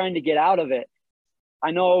I'm just trying to get out of it.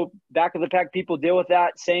 I know back of the pack people deal with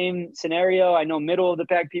that same scenario. I know middle of the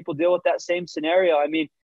pack people deal with that same scenario. I mean,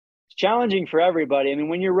 it's challenging for everybody. I mean,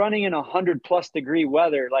 when you're running in 100+ degree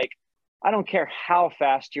weather, like, I don't care how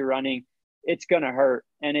fast you're running, it's going to hurt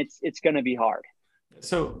and it's going to be hard.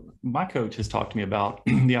 So my coach has talked to me about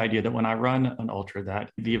the idea that when I run an ultra, that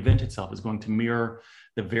the event itself is going to mirror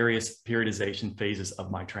the various periodization phases of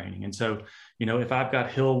my training. And so, you know, if I've got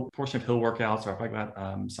portion of hill workouts, or if I've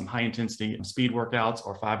got some high intensity speed workouts,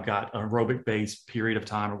 or if I've got an aerobic based period of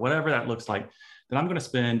time, or whatever that looks like, then I'm going to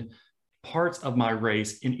spend parts of my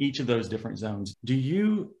race in each of those different zones. Do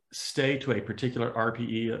you stay to a particular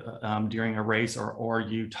RPE during a race, or are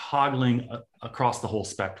you toggling across the whole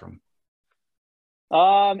spectrum?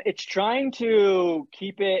 It's trying to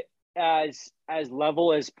keep it as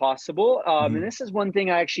level as possible. And this is one thing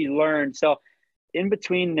I actually learned. So in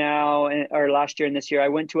between now or last year and this year, I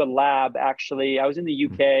went to a lab. Actually, I was in the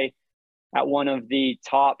UK at one of the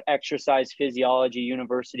top exercise physiology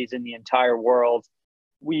universities in the entire world.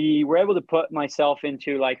 We were able to put myself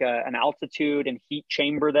into like an altitude and heat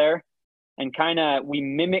chamber there, and we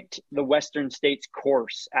mimicked the Western States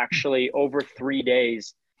course actually over 3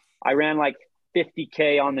 days. I ran like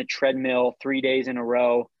 50K on the treadmill 3 days in a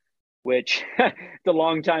row, which it's a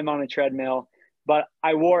long time on a treadmill, but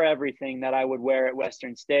I wore everything that I would wear at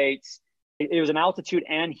Western States. It was an altitude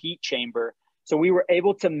and heat chamber. So we were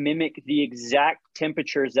able to mimic the exact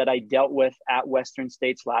temperatures that I dealt with at Western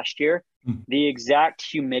States last year, the exact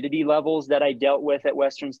humidity levels that I dealt with at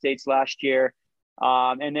Western States last year.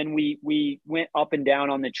 And then we went up and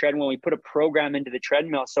down on the treadmill. We put a program into the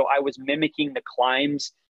treadmill. So I was mimicking the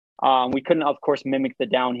climbs. We couldn't, of course, mimic the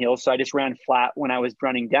downhill. So I just ran flat when I was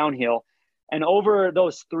running downhill. And over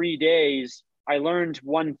those 3 days, I learned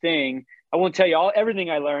one thing. I won't tell you everything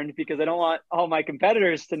I learned because I don't want all my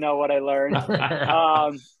competitors to know what I learned.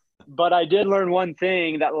 But I did learn one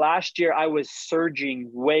thing, that last year I was surging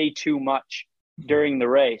way too much during the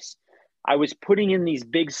race. I was putting in these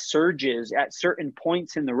big surges at certain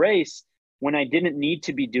points in the race when I didn't need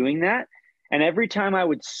to be doing that. And every time I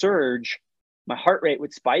would surge, my heart rate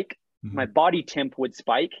would spike, my body temp would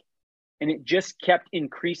spike, and it just kept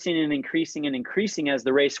increasing and increasing and increasing as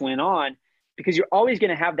the race went on, because you're always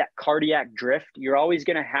going to have that cardiac drift. You're always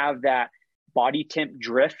going to have that body temp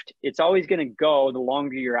drift. It's always going to go the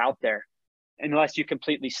longer you're out there, unless you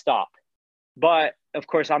completely stop. But of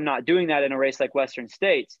course, I'm not doing that in a race like Western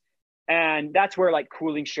States. And that's where like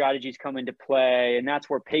cooling strategies come into play. And that's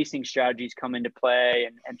where pacing strategies come into play,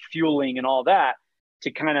 and fueling and all that,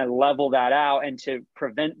 to kind of level that out and to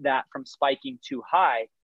prevent that from spiking too high.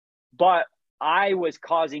 But I was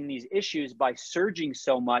causing these issues by surging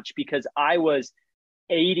so much because I was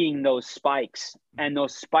aiding those spikes, and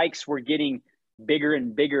those spikes were getting bigger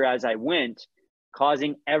and bigger as I went,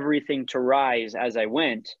 causing everything to rise as I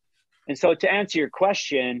went. And so to answer your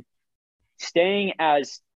question, staying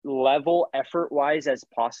as level effort wise as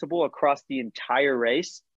possible across the entire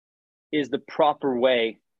race is the proper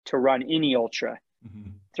way to run any ultra.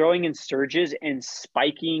 Throwing in surges and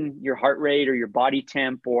spiking your heart rate or your body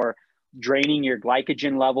temp, or draining your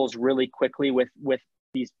glycogen levels really quickly with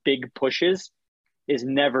these big pushes, is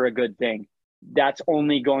never a good thing. That's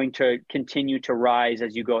only going to continue to rise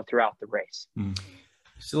as you go throughout the race.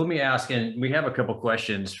 So let me ask, and we have a couple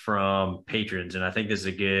questions from patrons, and I think this is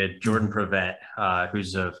a good Jordan Prevet,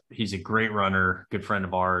 he's a great runner, good friend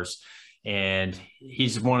of ours. And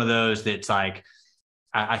he's one of those that's like,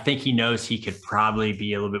 I think he knows he could probably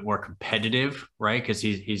be a little bit more competitive, right? Because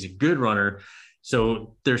he's a good runner.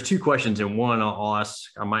 So there's two questions in one. I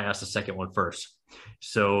might ask the second one first.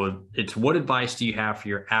 So it's, what advice do you have for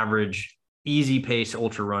your average easy pace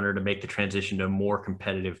ultra runner to make the transition to a more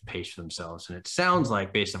competitive pace for themselves? And it sounds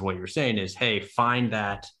like, based on what you're saying, is, hey, find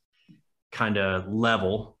that kind of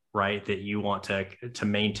level, right, that you want to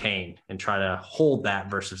maintain and try to hold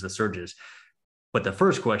that versus the surges. But the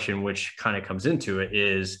first question, which kind of comes into it,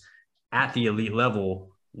 is, at the elite level,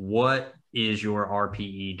 what is your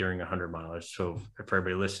RPE during 100 miles? So for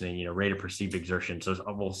everybody listening, rate of perceived exertion. So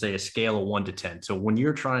we'll say a scale of 1 to 10. So when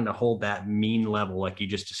you're trying to hold that mean level, like you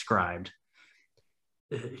just described,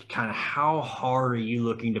 kind of how hard are you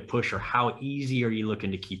looking to push, or how easy are you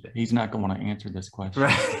looking to keep it? He's not going to want to answer this question.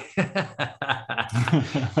 Right.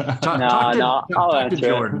 I'll answer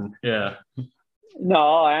Jordan. Yeah. No,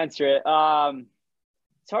 I'll answer it.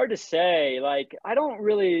 It's hard to say. Like, I don't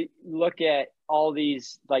really look at all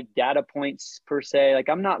these like data points per se. Like,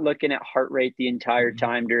 I'm not looking at heart rate the entire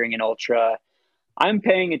time during an ultra. I'm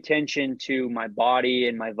paying attention to my body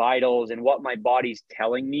and my vitals and what my body's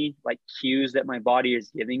telling me, like cues that my body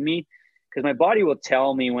is giving me, because my body will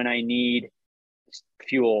tell me when I need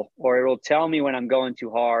fuel, or it will tell me when I'm going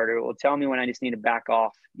too hard, or it will tell me when I just need to back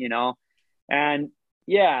off, And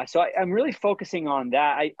yeah, so I'm really focusing on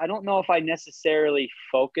that. I don't know if I necessarily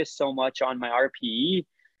focus so much on my RPE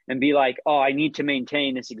and be like, oh, I need to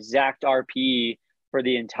maintain this exact RPE for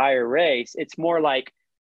the entire race. It's more like,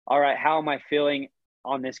 all right, how am I feeling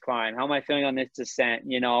on this climb? How am I feeling on this descent?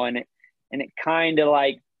 And it kind of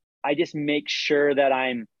like, I just make sure that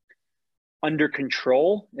I'm under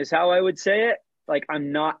control is how I would say it. Like,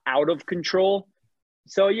 I'm not out of control.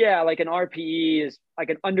 So yeah, like an RPE is like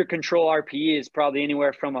an under control RPE is probably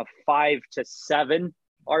anywhere from a 5 to 7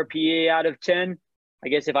 RPE out of 10. I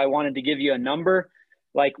guess if I wanted to give you a number,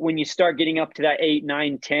 like when you start getting up to that 8,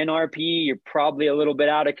 9, 10 RPE, you're probably a little bit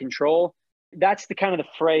out of control. That's the kind of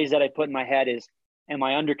the phrase that I put in my head is, am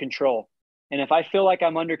I under control? And if I feel like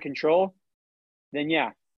I'm under control, then yeah,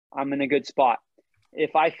 I'm in a good spot.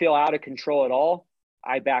 If I feel out of control at all,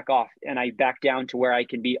 I back off and I back down to where I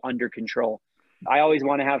can be under control. I always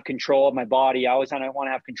want to have control of my body. I always want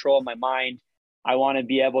to have control of my mind. I want to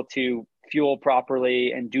be able to fuel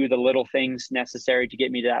properly and do the little things necessary to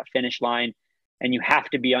get me to that finish line. And you have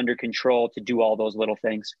to be under control to do all those little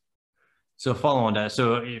things. So follow on that.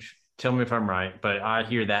 So tell me if I'm right, but I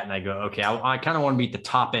hear that and I go, okay, I kind of want to be at the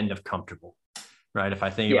top end of comfortable, right? If I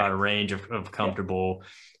think about a range of comfortable,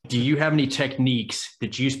 do you have any techniques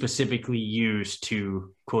that you specifically use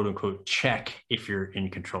to quote unquote check if you're in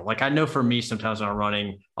control? Like, I know for me, sometimes when I'm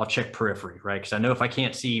running, I'll check periphery, right? Because I know if I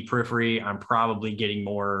can't see periphery, I'm probably getting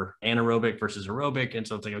more anaerobic versus aerobic. And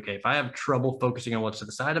so it's like, okay, if I have trouble focusing on what's to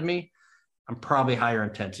the side of me, I'm probably higher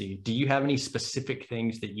intensity. Do you have any specific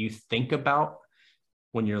things that you think about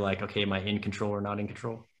when you're like, okay, am I in control or not in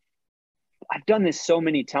control? I've done this so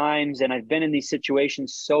many times, and I've been in these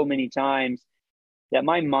situations so many times that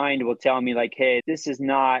my mind will tell me like, hey, this is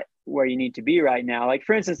not where you need to be right now. Like,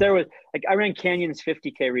 for instance, there was like, I ran Canyons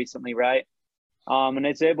 50K recently, right? And I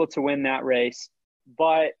was able to win that race.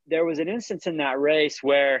 But there was an instance in that race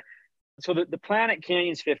where, so the plan at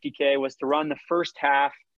Canyons 50K was to run the first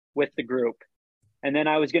half with the group. And then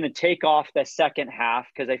I was going to take off the second half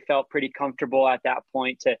because I felt pretty comfortable at that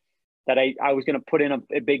point that I was going to put in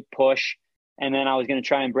a big push. And then I was going to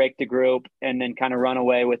try and break the group and then kind of run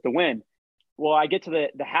away with the win. well, I get to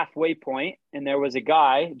the halfway point, and there was a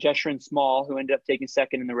guy, Jesherin Small, who ended up taking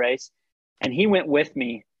second in the race, and he went with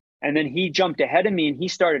me. And then he jumped ahead of me, and he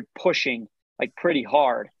started pushing like pretty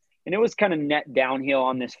hard. And it was kind of net downhill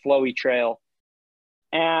on this flowy trail.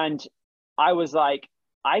 And I was like,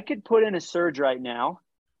 I could put in a surge right now,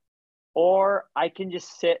 or I can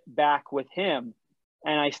just sit back with him.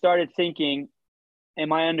 And I started thinking,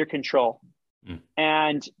 am I under control?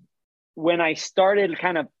 And when I started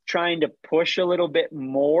kind of trying to push a little bit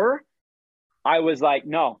more, I was like,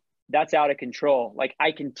 no, that's out of control. Like,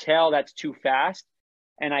 I can tell that's too fast,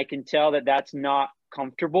 and I can tell that that's not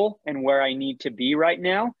comfortable and where I need to be right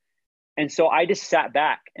now. And so I just sat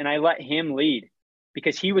back and I let him lead,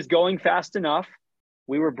 because he was going fast enough.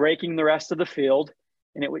 We were breaking the rest of the field,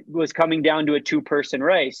 and it was coming down to a 2-person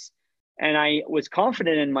race. And I was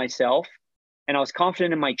confident in myself, and I was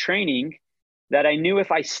confident in my training, that I knew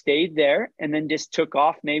if I stayed there and then just took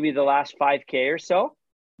off maybe the last 5K or so,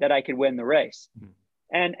 that I could win the race.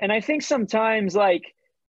 And I think sometimes, like,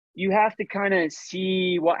 you have to kind of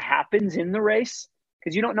see what happens in the race,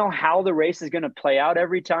 because you don't know how the race is going to play out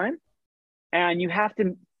every time. And you have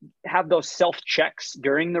to have those self-checks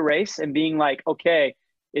during the race and being like, okay,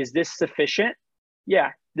 is this sufficient?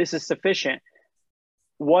 Yeah, this is sufficient.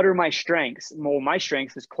 What are my strengths? Well, my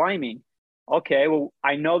strength is climbing. Okay, well,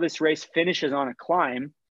 I know this race finishes on a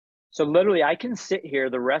climb. So literally I can sit here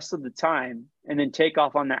the rest of the time and then take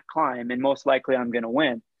off on that climb, and most likely I'm going to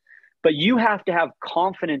win. But you have to have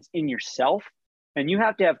confidence in yourself, and you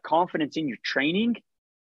have to have confidence in your training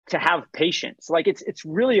to have patience. Like, it's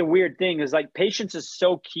really a weird thing, is like, patience is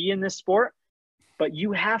so key in this sport, but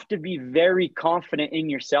you have to be very confident in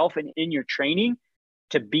yourself and in your training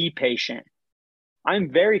to be patient.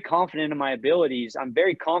 I'm very confident in my abilities. I'm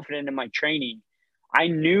very confident in my training. I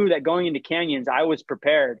knew that going into canyons, I was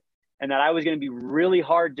prepared, and that I was going to be really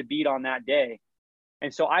hard to beat on that day.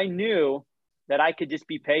 And so I knew that I could just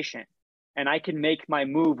be patient, and I could make my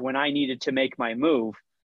move when I needed to make my move.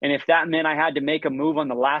 And if that meant I had to make a move on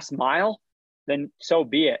the last mile, then so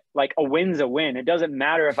be it. Like, a win's a win. It doesn't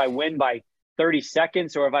matter if I win by 30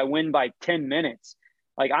 seconds or if I win by 10 minutes.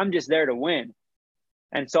 Like, I'm just there to win.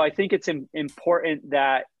 And so I think it's important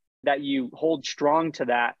that you hold strong to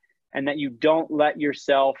that, and that you don't let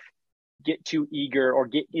yourself get too eager or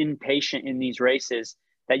get impatient in these races,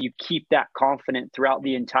 that you keep that confident throughout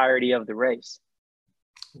the entirety of the race.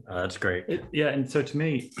 That's great. Yeah. And so to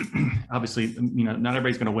me, obviously, not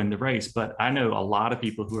everybody's going to win the race, but I know a lot of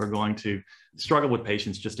people who are going to struggle with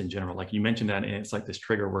patience just in general. Like you mentioned that, and it's like this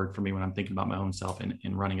trigger word for me when I'm thinking about my own self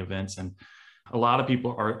in running events. And a lot of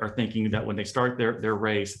people are thinking that when they start their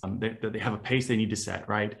race, they have a pace they need to set,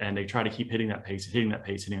 right? And they try to keep hitting that pace.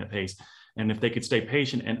 And if they could stay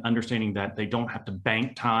patient and understanding that they don't have to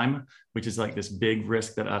bank time, which is like this big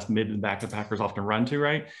risk that us mid and back packers often run to,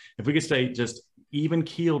 right? If we could stay just even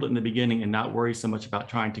keeled in the beginning and not worry so much about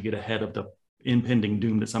trying to get ahead of the impending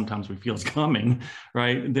doom that sometimes we feel is coming,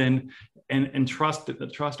 right? Then, and trust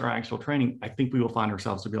our actual training, I think we will find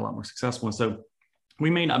ourselves to be a lot more successful. And so we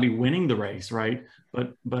may not be winning the race, right?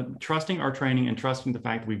 But trusting our training and trusting the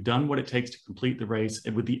fact that we've done what it takes to complete the race,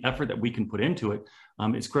 and with the effort that we can put into it,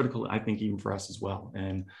 is critical, I think, even for us as well.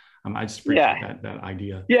 And I just appreciate that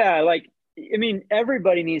idea. Yeah, like, I mean,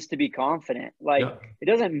 everybody needs to be confident. Like, It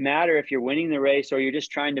doesn't matter if you're winning the race or you're just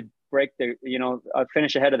trying to break the,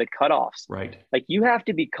 finish ahead of the cutoffs. Right. Like, you have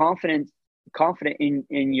to be confident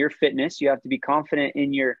in your fitness. You have to be confident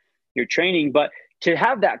in your training, but to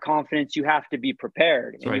have that confidence, you have to be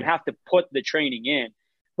prepared, and you have to put the training in.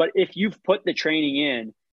 But if you've put the training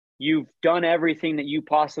in, you've done everything that you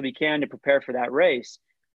possibly can to prepare for that race,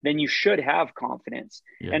 then you should have confidence.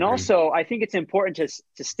 Yeah, and also, I think it's important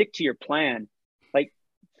to stick to your plan, like,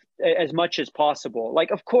 as much as possible.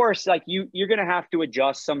 Like, of course, like you're going to have to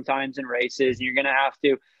adjust sometimes in races, and you're going to have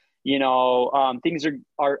to, things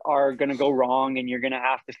are going to go wrong, and you're going to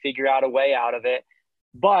have to figure out a way out of it.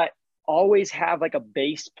 But always have like a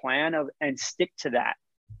base plan and stick to that.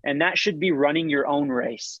 And that should be running your own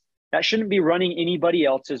race. That shouldn't be running anybody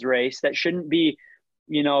else's race. That shouldn't be,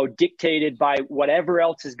 dictated by whatever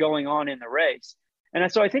else is going on in the race.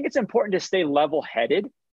 And so I think it's important to stay level-headed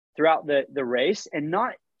throughout the race and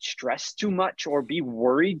not stress too much or be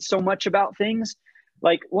worried so much about things.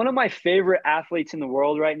 Like, one of my favorite athletes in the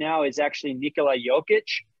world right now is actually Nikola Jokic,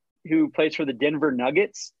 who plays for the Denver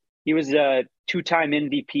Nuggets. He was a 2-time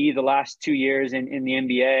MVP the last 2 years in the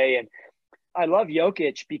NBA. And I love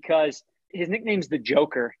Jokic because his nickname's the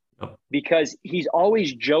Joker, because he's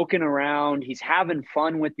always joking around. He's having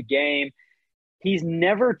fun with the game. He's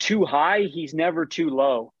never too high. He's never too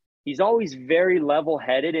low. He's always very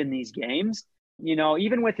level-headed in these games.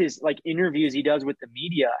 even with his like interviews he does with the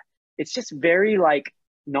media, it's just very like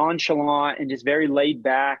nonchalant and just very laid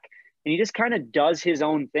back. And he just kind of does his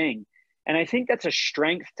own thing. And I think that's a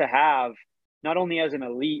strength to have, not only as an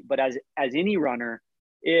elite, but as any runner,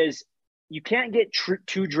 is you can't get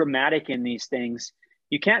too dramatic in these things.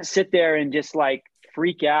 You can't sit there and just like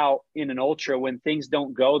freak out in an ultra when things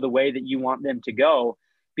don't go the way that you want them to go,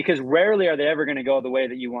 because rarely are they ever going to go the way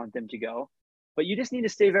that you want them to go. But you just need to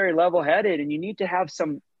stay very level-headed, and you need to have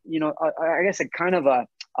some, I guess a kind of a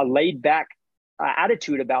laid back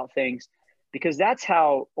attitude about things, because that's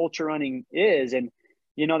how ultra running is. And,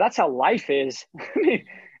 that's how life is. I mean,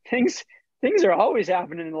 things are always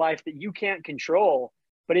happening in life that you can't control.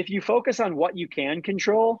 But if you focus on what you can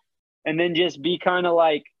control and then just be kind of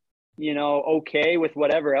like, okay with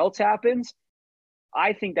whatever else happens,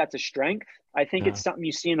 I think that's a strength. I think it's something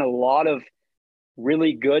you see in a lot of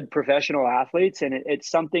really good professional athletes. And it's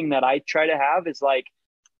something that I try to have, is like,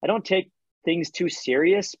 I don't take things too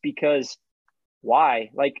serious, because why?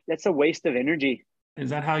 Like, that's a waste of energy. Is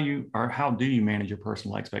that how do you manage your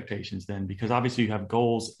personal expectations then? Because obviously you have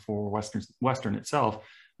goals for Western itself,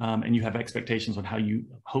 and you have expectations on how you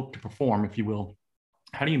hope to perform, if you will.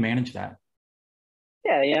 How do you manage that?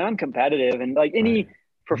 Yeah, I'm competitive, and like any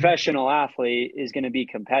professional athlete is going to be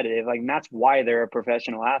competitive. Like, and that's why they're a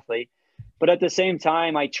professional athlete. But at the same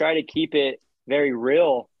time, I try to keep it very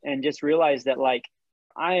real and just realize that, like,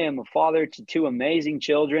 I am a father to 2 amazing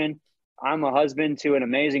children. I'm a husband to an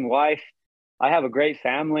amazing wife. I have a great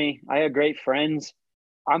family. I have great friends.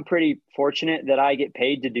 I'm pretty fortunate that I get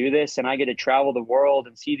paid to do this, and I get to travel the world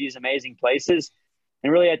and see these amazing places.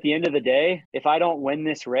 And really, at the end of the day, if I don't win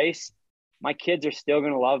this race, my kids are still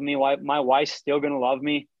going to love me. My wife's still going to love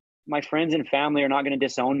me. My friends and family are not going to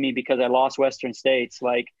disown me because I lost Western States.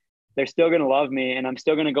 Like, they're still going to love me, and I'm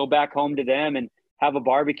still going to go back home to them and have a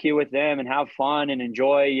barbecue with them and have fun and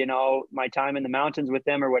enjoy, my time in the mountains with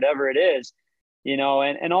them, or whatever it is,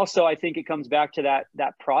 and also I think it comes back to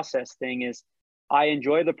that process thing. Is I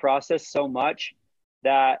enjoy the process so much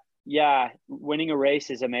that, winning a race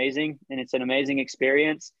is amazing and it's an amazing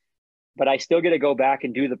experience, but I still get to go back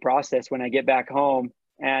and do the process when I get back home.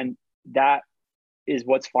 And that is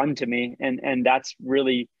what's fun to me. And that's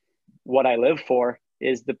really what I live for,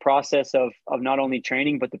 is the process of not only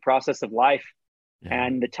training, but the process of life. Yeah.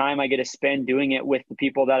 And the time I get to spend doing it with the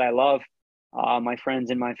people that I love, my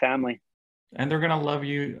friends and my family. And they're going to love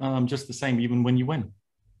you just the same, even when you win.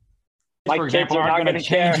 My kids are not going to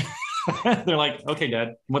care. They're like, okay,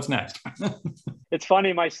 Dad, what's next? It's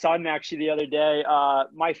funny. My son, actually, the other day,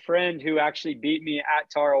 my friend who actually beat me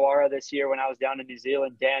at Tarawara this year when I was down in New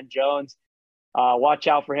Zealand, Dan Jones, watch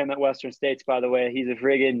out for him at Western States, by the way. He's a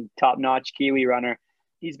friggin' top-notch Kiwi runner.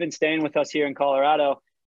 He's been staying with us here in Colorado.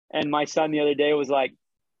 And my son the other day was like,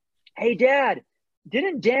 hey, Dad,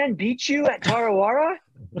 didn't Dan beat you at Tarawara?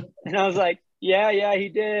 And I was like, yeah, he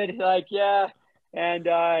did. Like, yeah. And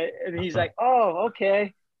he's like, oh,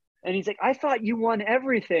 okay. And he's like, I thought you won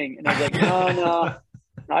everything. And I was like, no,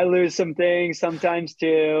 I lose some things sometimes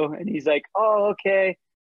too. And he's like, oh, okay.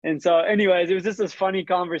 And so anyways, it was just this funny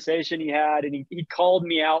conversation he had. And he called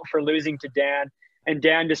me out for losing to Dan. And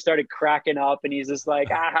Dan just started cracking up. And he's just like,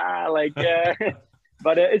 like, yeah.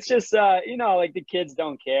 But it's just, like, the kids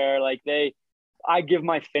don't care. Like, I give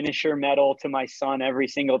my finisher medal to my son every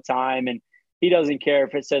single time. And he doesn't care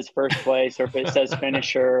if it says first place or if it says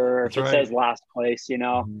finisher or if it says last place,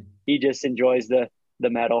 He just enjoys the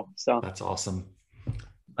medal. So that's awesome.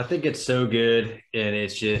 I think it's so good. And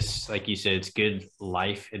it's just, like you said, it's good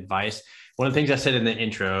life advice. One of the things I said in the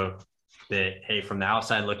intro, that, hey, from the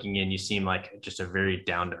outside looking in, you seem like just a very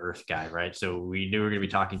down-to-earth guy, right? So we knew we were going to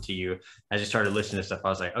be talking to you. As you started listening to stuff, I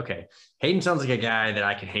was like, okay, Hayden sounds like a guy that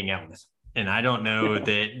I could hang out with. And I don't know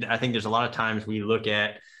that, I think there's a lot of times we look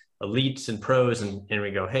at elites and pros and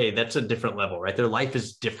we go, hey, that's a different level, right? Their life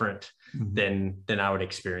is different than I would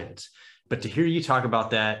experience. But to hear you talk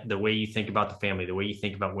about that, the way you think about the family, the way you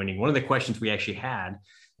think about winning, one of the questions we actually had,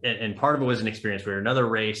 and part of it was an experience. We were another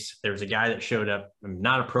race. There was a guy that showed up,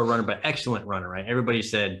 not a pro runner, but excellent runner, right? Everybody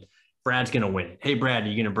said, Brad's going to win it. Hey, Brad, are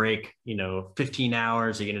you going to break, 15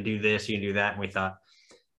 hours? Are you going to do this? Are you going to do that? And we thought,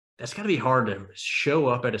 that's got to be hard to show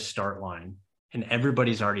up at a start line. And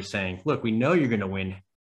everybody's already saying, look, we know you're going to win.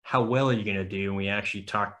 How well are you going to do? And we actually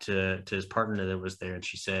talked to his partner that was there. And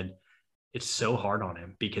she said, it's so hard on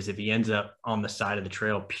him because if he ends up on the side of the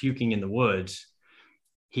trail puking in the woods,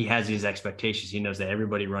 he has these expectations. He knows that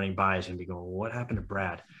everybody running by is going to be going, well, what happened to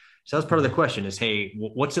Brad? So that's part of the question is, hey,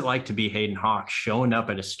 what's it like to be Hayden Hawk showing up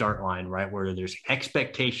at a start line, right? Where there's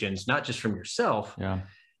expectations, not just from yourself,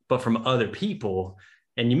 but from other people.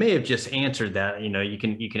 And you may have just answered that, you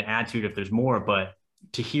can add to it if there's more, but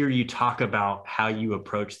to hear you talk about how you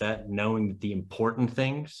approach that, knowing that the important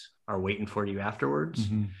things are waiting for you afterwards,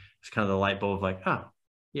 it's kind of the light bulb of like, oh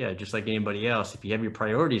yeah, just like anybody else, if you have your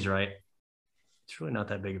priorities right, it's really not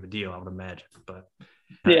that big of a deal, I would imagine. But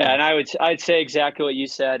yeah, and I'd say exactly what you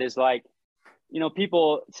said is like,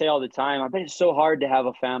 people say all the time, I bet it's so hard to have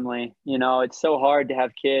a family. It's so hard to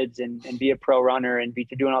have kids and be a pro runner and be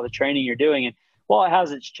doing all the training you're doing. And while it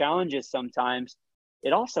has its challenges sometimes,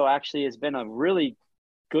 it also actually has been a really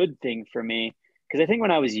good thing for me. Because I think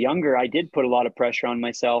when I was younger, I did put a lot of pressure on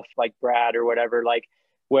myself, like Brad or whatever, like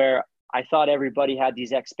where I thought everybody had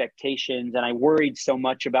these expectations and I worried so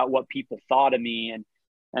much about what people thought of me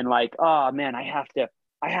and like, oh man, I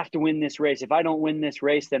have to win this race. If I don't win this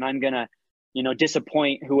race, then I'm going to,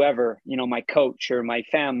 disappoint whoever, my coach or my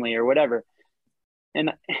family or whatever.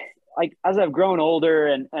 And like, as I've grown older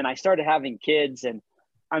and I started having kids and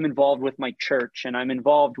I'm involved with my church and I'm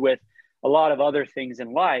involved with a lot of other things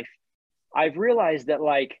in life, I've realized that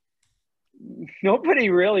like nobody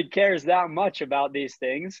really cares that much about these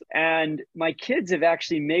things. And my kids have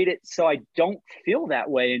actually made it so I don't feel that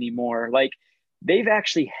way anymore. Like they've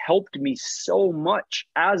actually helped me so much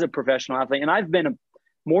as a professional athlete. And I've been a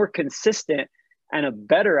more consistent and a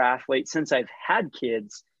better athlete since I've had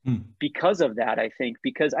kids because of that, I think,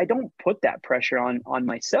 because I don't put that pressure on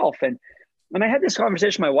myself. And I had this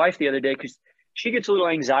conversation with my wife the other day because she gets a little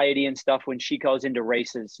anxiety and stuff when she goes into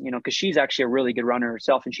races, because she's actually a really good runner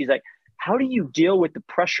herself. And she's like, how do you deal with the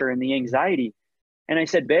pressure and the anxiety? And I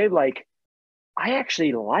said, babe, like, I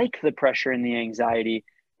actually like the pressure and the anxiety.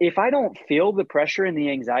 If I don't feel the pressure and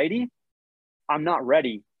the anxiety, I'm not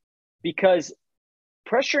ready, because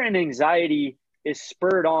pressure and anxiety is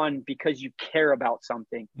spurred on because you care about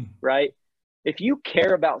something, right? If you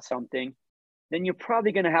care about something, then you're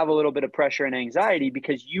probably going to have a little bit of pressure and anxiety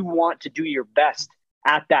because you want to do your best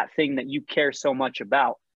at that thing that you care so much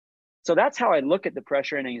about. So that's how I look at the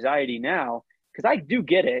pressure and anxiety now, because I do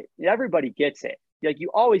get it. Everybody gets it. Like you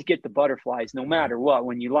always get the butterflies no matter what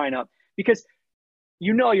when you line up, because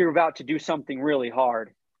you're about to do something really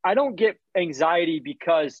hard. I don't get anxiety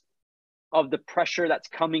because of the pressure that's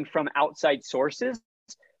coming from outside sources.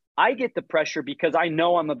 I get the pressure because I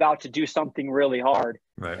know I'm about to do something really hard.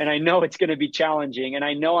 Right. And I know it's going to be challenging and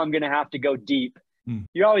I know I'm going to have to go deep.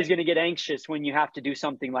 You're always going to get anxious when you have to do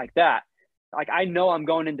something like that. Like I know I'm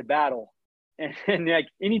going into battle, and like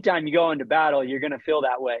anytime you go into battle, you're going to feel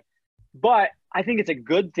that way. But I think it's a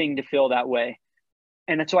good thing to feel that way.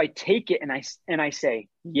 And so I take it and I say,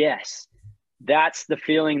 yes, that's the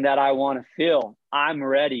feeling that I want to feel. I'm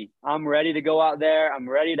ready. I'm ready to go out there. I'm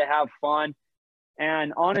ready to have fun.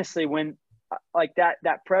 And honestly, when like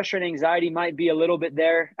that pressure and anxiety might be a little bit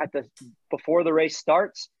there before the race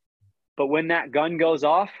starts, but when that gun goes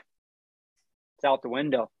off, it's out the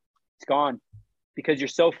window. It's gone, because you're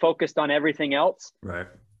so focused on everything else. Right.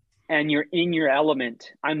 And you're in your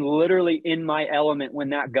element. I'm literally in my element when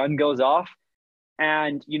that gun goes off.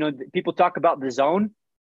 And, people talk about the zone.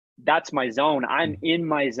 That's my zone. I'm in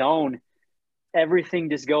my zone. Everything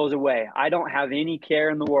just goes away. I don't have any care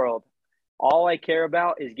in the world. All I care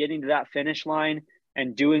about is getting to that finish line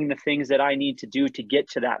and doing the things that I need to do to get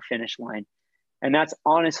to that finish line. And that's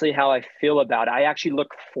honestly how I feel about it. I actually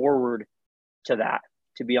look forward to that,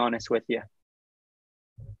 to be honest with you.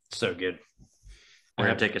 So good. We're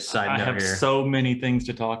going to take a side note here. I have so many things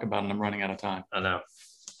to talk about and I'm running out of time. I know.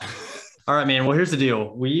 All right, man. Well, here's the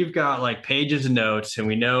deal. We've got like pages of notes and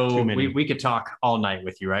we know we could talk all night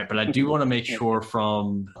with you, right? But I do want to make sure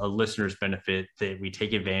from a listener's benefit that we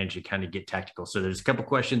take advantage and kind of get tactical. So there's a couple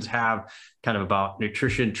questions have kind of about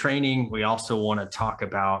nutrition training. We also want to talk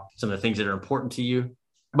about some of the things that are important to you.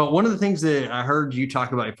 But one of the things that I heard you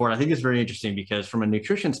talk about before, and I think it's very interesting because from a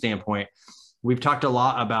nutrition standpoint, we've talked a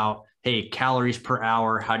lot about, hey, calories per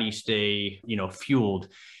hour. How do you stay, fueled?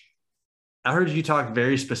 I heard you talk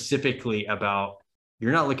very specifically about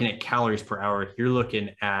you're not looking at calories per hour. You're looking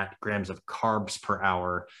at grams of carbs per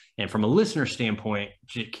hour. And from a listener standpoint,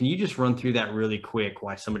 can you just run through that really quick,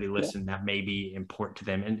 why somebody listened that may be important to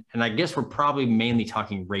them? And I guess we're probably mainly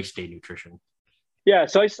talking race day nutrition. Yeah.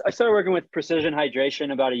 So I started working with Precision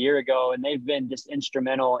Hydration about a year ago, and they've been just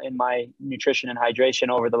instrumental in my nutrition and hydration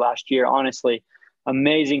over the last year. Honestly,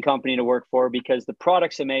 amazing company to work for because the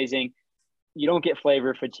product's amazing. You don't get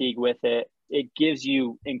flavor fatigue with it. It gives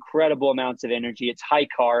you incredible amounts of energy. It's high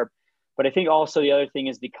carb. But I think also the other thing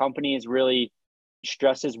is the company is really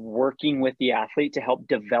stresses working with the athlete to help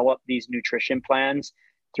develop these nutrition plans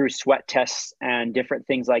through sweat tests and different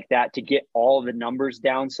things like that to get all the numbers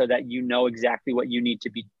down so that you know exactly what you need to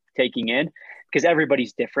be taking in, because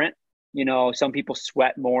everybody's different. You know, some people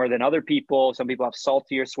sweat more than other people. Some people have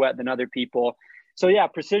saltier sweat than other people. So yeah,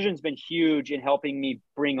 precision's been huge in helping me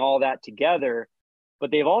bring all that together.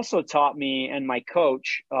 But they've also taught me, and my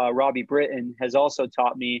coach, Robbie Britton, has also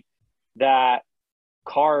taught me that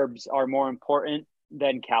carbs are more important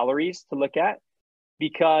than calories to look at,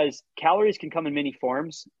 because calories can come in many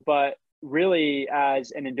forms. But really,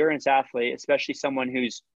 as an endurance athlete, especially someone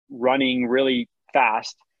who's running really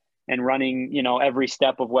fast and running, you know, every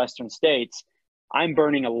step of Western States, I'm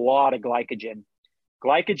burning a lot of glycogen.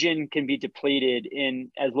 Glycogen can be depleted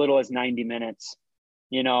in as little as 90 minutes,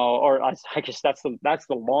 you know, or I guess that's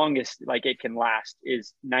the longest like it can last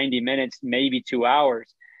is 90 minutes, maybe 2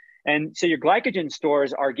 hours. And so your glycogen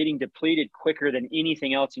stores are getting depleted quicker than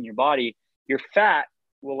anything else in your body. Your fat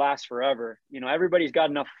will last forever. You know, everybody's got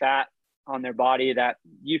enough fat on their body that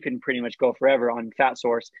you can pretty much go forever on fat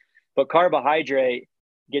source, but carbohydrate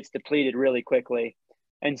gets depleted really quickly.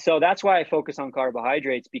 And so that's why I focus on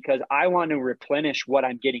carbohydrates, because I want to replenish what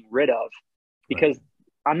I'm getting rid of, because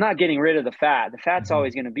I'm not getting rid of the fat. The fat's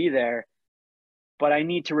always going to be there, but I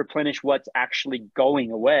need to replenish what's actually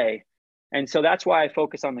going away. And so that's why I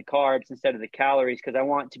focus on the carbs instead of the calories, because I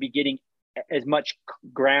want to be getting as much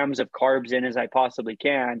grams of carbs in as I possibly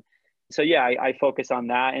can. So yeah, I focus on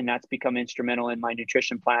that, and that's become instrumental in my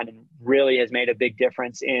nutrition plan and really has made a big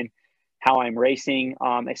difference in how I'm racing,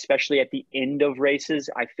 especially at the end of races.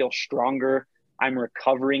 I feel stronger. I'm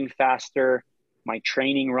recovering faster. My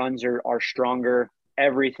training runs are stronger.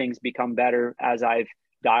 Everything's become better as I've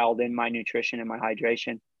dialed in my nutrition and my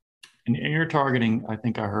hydration. And you're targeting, I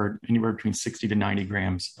think I heard, anywhere between 60 to 90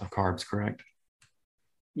 grams of carbs, correct?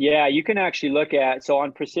 Yeah, you can actually look at, so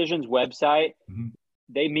on Precision's website,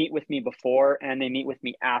 they meet with me before and they meet with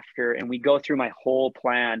me after, and we go through my whole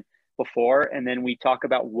plan before, and then we talk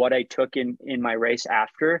about what I took in my race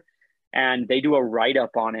after, and they do a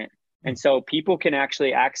write-up on it. And so people can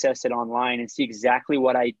actually access it online and see exactly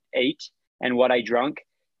what I ate and what I drank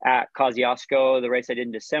at Kosciuszko, the race I did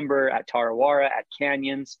in December, at Tarawara, at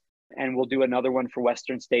Canyons, and we'll do another one for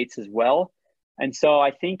Western States as well. And so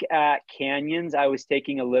I think at Canyons, I was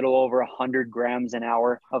taking a little over 100 grams an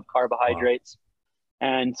hour of carbohydrates. Wow.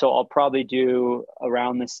 And so I'll probably do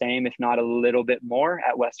around the same, if not a little bit more,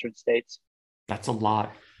 at Western States. That's a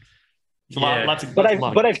lot.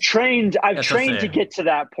 But I've trained to get to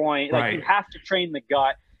that point. Like you have to train the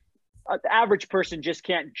gut. The average person just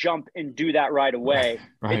can't jump and do that right away.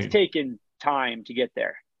 It's taken time to get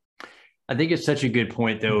there. I think it's such a good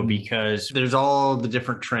point, though, because there's all the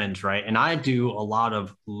different trends, right? And I do a lot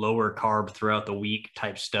of lower carb throughout the week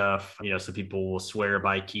type stuff. You know, some people will swear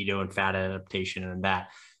by keto and fat adaptation and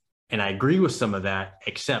that. And I agree with some of that,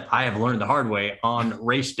 except I have learned the hard way on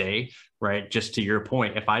race day, right? Just to your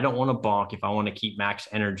point, if I don't want to bonk, if I want to keep max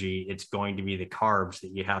energy, it's going to be the carbs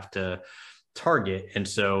that you have to target. And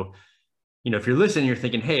so, you know, if you're listening, you're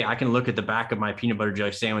thinking, hey, I can look at the back of my peanut butter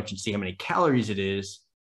jelly sandwich and see how many calories it is.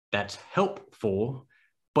 That's helpful,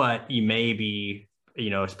 but you may be, you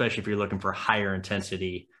know, especially if you're looking for higher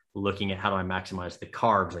intensity, looking at how do I maximize the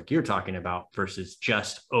carbs like you're talking about versus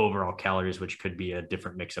just overall calories, which could be a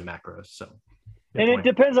different mix of macros. So, and it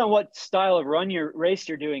depends on what style of race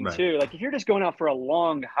you're doing too. Like if you're just going out for a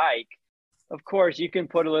long hike, of course you can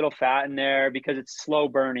put a little fat in there because it's slow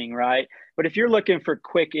burning, right? But if you're looking for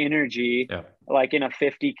quick energy, like in a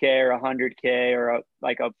 50K or 100K or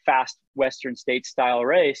like a fast Western States style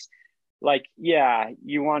race, like, yeah,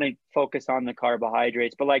 you want to focus on the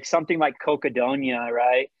carbohydrates, but like something like Cocadonia,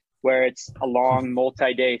 right? Where it's a long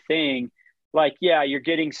multi-day thing, like, yeah, you're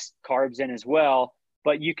getting carbs in as well,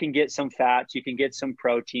 but you can get some fats, you can get some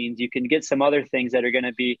proteins, you can get some other things that are going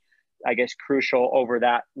to be, I guess, crucial over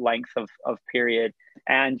that length of period.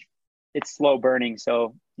 And it's slow burning.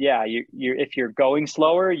 So yeah, if you're going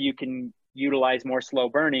slower, you can utilize more slow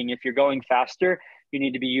burning. If you're going faster, you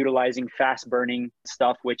need to be utilizing fast burning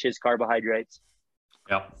stuff, which is carbohydrates.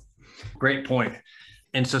 Yeah. Great point.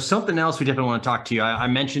 And so something else we definitely want to talk to you. I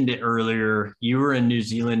mentioned it earlier. You were in New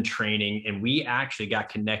Zealand training, and we actually got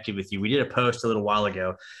connected with you. We did a post a little while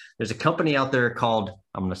ago. There's a company out there called,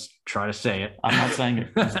 I'm going to try to say it. I'm not saying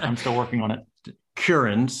it. I'm still working on it.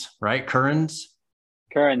 Currens, right? Currens,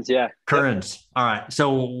 yeah. Currens. Yep. All right.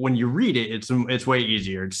 So when you read it, it's way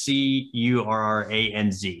easier. It's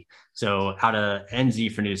CURRANZ. So how to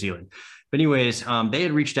NZ for New Zealand. But anyways, they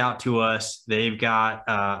had reached out to us. They've got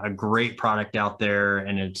a great product out there,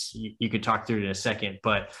 and you could talk through it in a second,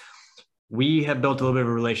 but we have built a little bit of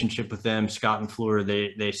a relationship with them, Scott and Fleur.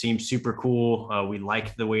 They seem super cool. We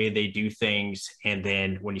like the way they do things. And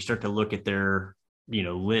then when you start to look at their,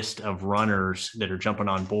 list of runners that are jumping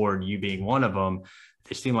on board, you being one of them,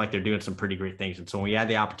 it seemed like they're doing some pretty great things. And so when we had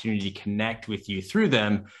the opportunity to connect with you through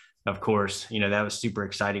them, of course, that was super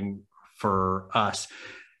exciting for us.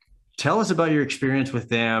 Tell us about your experience with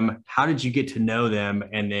them. How did you get to know them?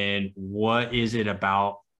 And then what is it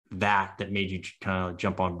about that made you kind of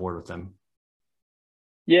jump on board with them?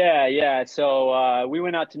 Yeah. So we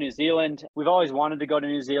went out to New Zealand. We've always wanted to go to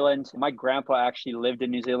New Zealand. My grandpa actually lived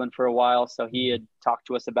in New Zealand for a while, so he had talked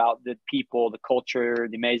to us about the people, the culture,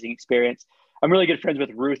 the amazing experience. I'm really good friends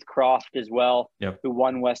with Ruth Croft as well, Yep. who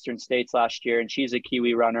won Western States last year, and she's a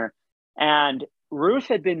Kiwi runner. And Ruth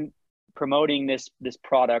had been promoting this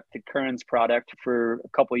product, the Currens product, for a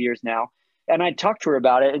couple of years now. And I talked to her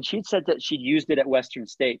about it, and she'd said that she'd used it at Western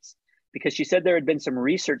States because she said there had been some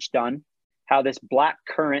research done how this black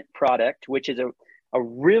currant product, which is a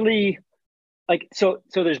really so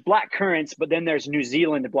there's black currants, but then there's New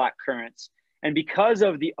Zealand black currants. And because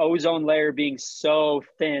of the ozone layer being so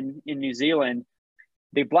thin in New Zealand,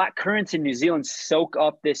 the black currants in New Zealand soak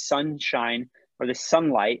up this sunshine or the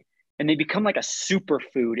sunlight, and they become like a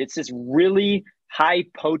superfood. It's this really high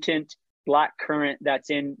potent black currant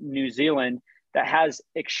that's in New Zealand that has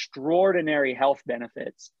extraordinary health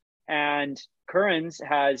benefits. And Currens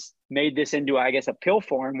has made this into, I guess, a pill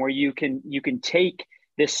form where you can take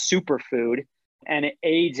this superfood, and it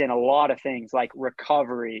aids in a lot of things like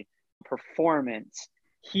recovery, performance,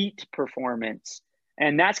 heat performance.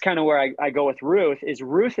 And that's kind of where I go with Ruth. Is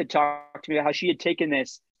Ruth had talked to me about how she had taken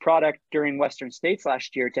this product during Western States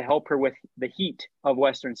last year to help her with the heat of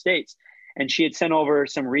Western States. And she had sent over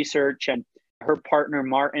some research, and her partner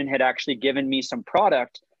Martin had actually given me some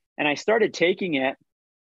product, and I started taking it.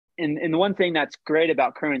 And the one thing that's great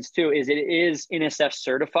about Currens too is it is NSF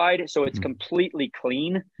certified. So it's completely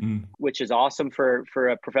clean, which is awesome for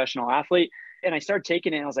a professional athlete. And I started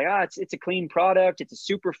taking it, and I was like, it's a clean product. It's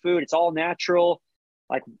a superfood. It's all natural.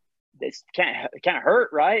 Like, it can't hurt,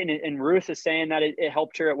 right? And Ruth is saying that it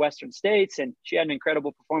helped her at Western States, and she had an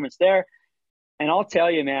incredible performance there. And I'll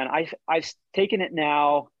tell you, man, I've taken it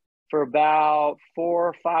now for about 4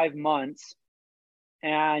 or 5 months,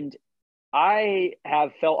 and I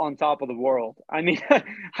have felt on top of the world. I mean,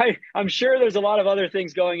 I'm sure there's a lot of other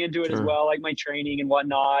things going into it as well, like my training and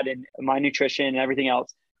whatnot, and my nutrition and everything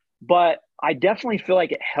else. But I definitely feel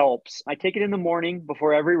like it helps. I take it in the morning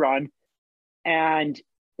before every run, and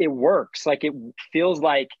it works. Like, it feels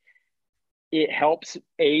like it helps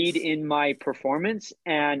aid in my performance.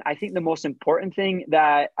 And I think the most important thing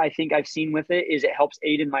that I think I've seen with it is it helps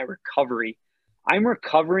aid in my recovery. I'm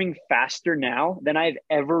recovering faster now than I've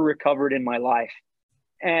ever recovered in my life.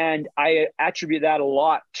 And I attribute that a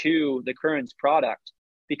lot to the Currens product,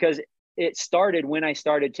 because it started when I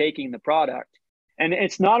started taking the product. And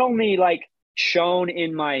it's not only like shown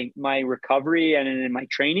in my recovery and in my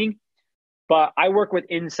training, but I work with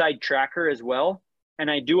Inside Tracker as well. And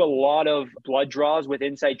I do a lot of blood draws with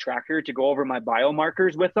Inside Tracker to go over my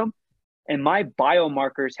biomarkers with them. And my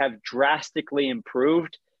biomarkers have drastically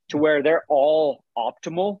improved to where they're all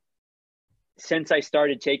optimal since I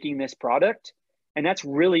started taking this product. And that's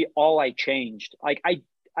really all I changed. Like,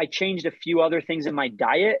 I changed a few other things in my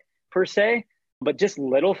diet per se, but just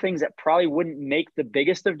little things that probably wouldn't make the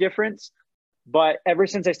biggest of difference. But ever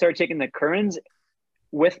since I started taking the Currens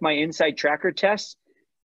with my Inside Tracker tests,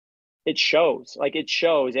 it shows.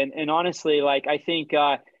 And honestly, like, I think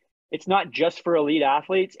it's not just for elite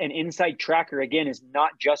athletes, and Inside Tracker, again, is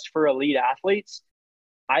not just for elite athletes.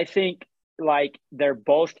 I think, like, they're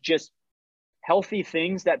both just healthy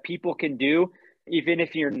things that people can do, even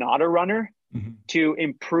if you're not a runner, to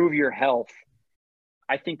improve your health.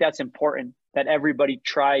 I think that's important, that everybody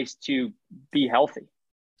tries to be healthy.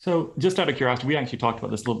 So just out of curiosity, we actually talked about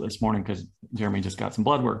this a little bit this morning because Jeremy just got some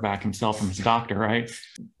blood work back himself from his doctor, right?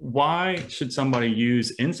 Why should somebody use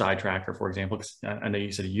Inside Tracker, for example? Because I know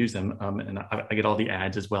you said you use them, and I get all the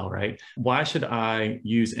ads as well, right? Why should I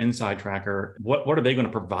use Inside Tracker? What are they going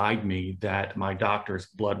to provide me that my doctor's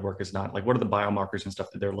blood work is not? Like, what are the biomarkers and stuff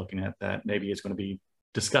that they're looking at that maybe is going to be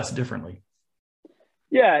discussed differently?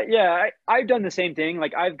 Yeah. I've done the same thing.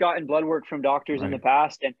 Like, I've gotten blood work from doctors in the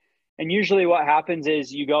past, and usually what happens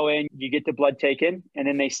is you go in, you get the blood taken, and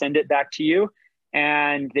then they send it back to you,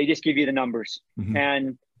 and they just give you the numbers.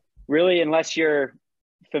 And really, unless you're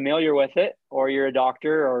familiar with it or you're a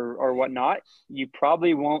doctor or whatnot, you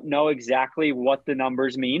probably won't know exactly what the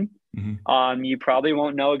numbers mean. You probably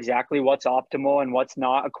won't know exactly what's optimal and what's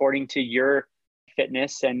not according to your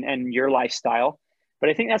fitness and your lifestyle. But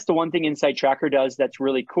I think that's the one thing Inside Tracker does that's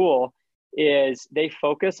really cool, is they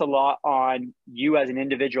focus a lot on you as an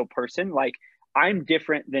individual person. Like, I'm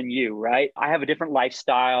different than you, right? I have a different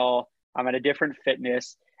lifestyle. I'm at a different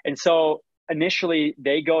fitness. And so initially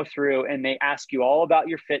they go through and they ask you all about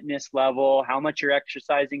your fitness level, how much you're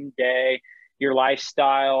exercising a day, your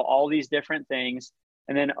lifestyle, all these different things,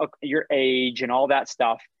 and then your age and all that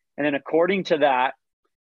stuff. And then according to that,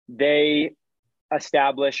 they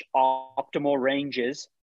establish optimal ranges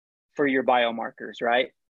for your biomarkers, right?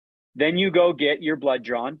 Then you go get your blood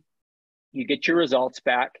drawn, you get your results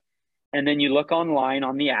back, and then you look online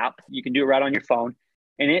on the app. You can do it right on your phone,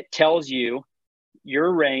 and it tells you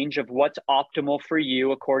your range of what's optimal for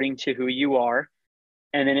you according to who you are.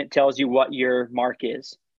 And then it tells you what your mark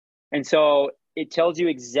is. And so it tells you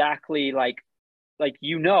exactly like,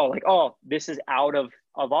 oh, this is out of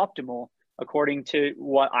optimal according to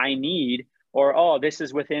what I need, or, oh, this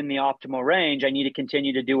is within the optimal range. I need to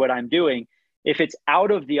continue to do what I'm doing. If it's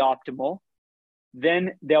out of the optimal,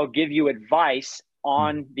 then they'll give you advice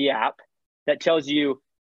on the app that tells you,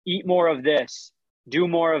 eat more of this, do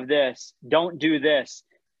more of this, don't do this,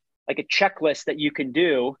 like a checklist that you can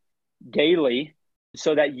do daily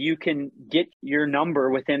so that you can get your number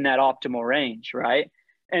within that optimal range, right?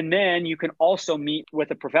 And then you can also meet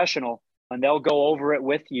with a professional and they'll go over it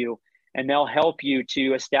with you and they'll help you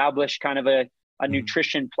to establish kind of a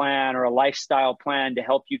nutrition plan or a lifestyle plan to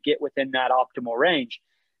help you get within that optimal range.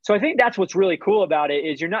 So I think that's what's really cool about it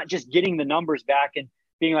is you're not just getting the numbers back and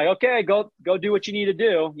being like, okay, go do what you need to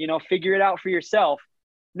do, figure it out for yourself.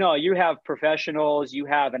 No, you have professionals, you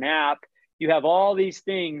have an app, you have all these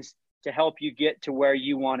things to help you get to where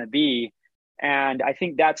you want to be. And I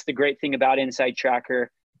think that's the great thing about Inside Tracker.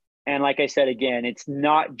 And like I said, again, it's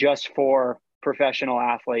not just for professional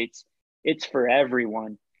athletes, it's for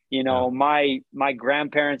everyone. My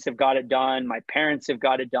grandparents have got it done. My parents have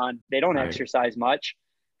got it done. They don't exercise much,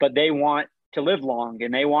 but they want to live long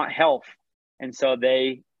and they want health. And so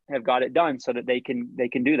they have got it done so that they can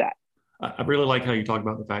do that. I really like how you talk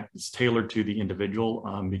about the fact it's tailored to the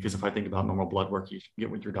individual, because if I think about normal blood work you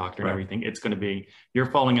get with your doctor and everything, it's going to be, you're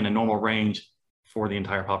falling in a normal range for the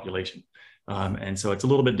entire population. And so it's a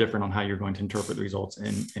little bit different on how you're going to interpret the results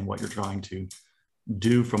and what you're trying to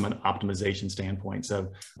do from an optimization standpoint.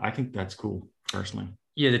 So I think that's cool personally.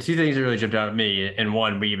 Yeah, the two things that really jumped out at me, and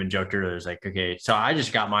one we even joked earlier, is like, okay, so I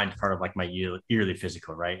just got mine part of like my yearly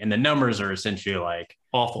physical, right? And the numbers are essentially like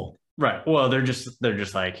awful. Right. Well, they're just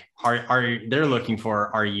like, they're looking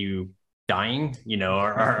for, are you dying?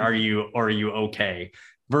 Or are you okay?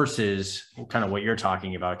 Versus kind of what you're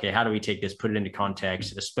talking about. Okay, how do we take this, put it into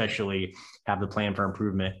context, especially have the plan for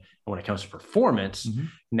improvement when it comes to performance? Mm-hmm.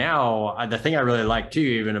 Now, the thing I really like too,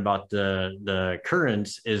 even about the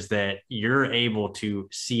currents, is that you're able to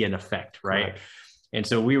see an effect, right? And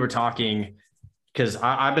so we were talking, because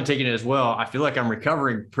I've been taking it as well. I feel like I'm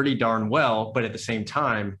recovering pretty darn well, but at the same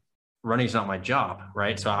time, running's not my job,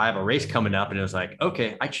 right? So I have a race coming up, and it was like,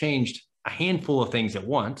 okay, I changed a handful of things at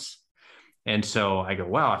once. And so I go,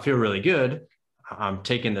 wow, I feel really good. I'm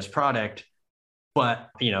taking this product, but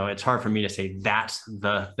it's hard for me to say that's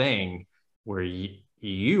the thing where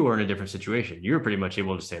you are in a different situation. You're pretty much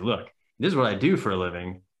able to say, look, this is what I do for a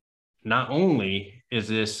living. Not only is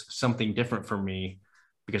this something different for me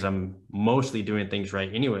because I'm mostly doing things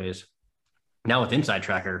right anyways. Now with Inside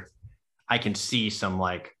Tracker, I can see some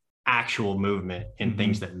like actual movement in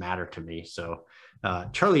things that matter to me. So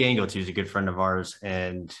Charlie Angleton is a good friend of ours,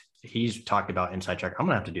 and he's talked about Inside Tracker. I'm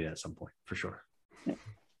gonna have to do that at some point for sure.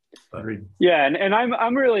 Yeah, and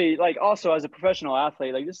I'm really like, also as a professional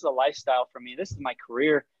athlete, like this is a lifestyle for me. This is my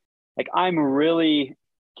career. Like I'm really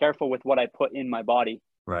careful with what I put in my body.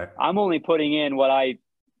 Right. I'm only putting in what I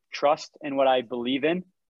trust and what I believe in.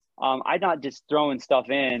 I'm not just throwing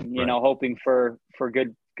stuff in, hoping for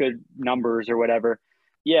good numbers or whatever.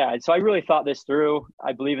 Yeah, so I really thought this through.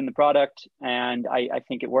 I believe in the product, and I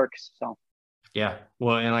think it works. So. Yeah.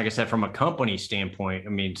 Well, and like I said, from a company standpoint, I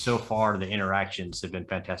mean, so far the interactions have been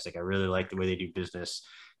fantastic. I really like the way they do business.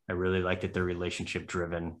 I really like that they're relationship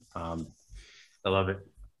driven. I love it.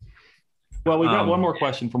 Well, we've got one more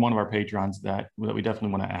question from one of our patrons that we definitely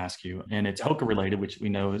want to ask you, and it's Hoka related, which we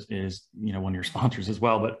know is one of your sponsors as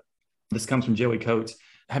well. But this comes from Joey Coates.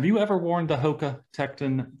 Have you ever worn the Hoka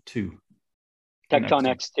Tecton 2? Tecton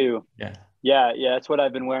X2. Yeah, that's what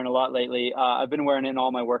I've been wearing a lot lately. I've been wearing it in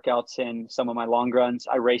all my workouts and some of my long runs.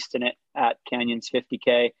 I raced in it at Canyons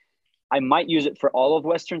 50K. I might use it for all of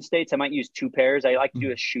Western States. I might use 2 pairs. I like to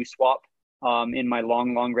do a shoe swap in my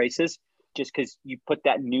long races, just because you put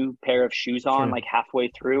that new pair of shoes on like halfway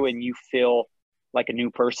through and you feel like a new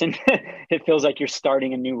person. It feels like you're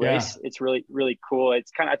starting a new race. It's really, really cool.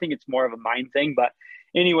 It's I think it's more of a mind thing, but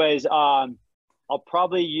anyways, I'll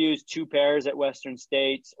probably use 2 pairs at Western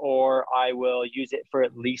States, or I will use it for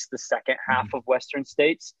at least the second half of Western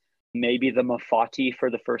States. maybe the Mafati for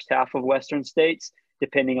the first half of Western States,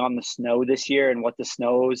 depending on the snow this year and what the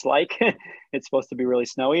snow is like. It's supposed to be really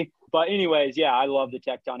snowy. But anyways, yeah, I love the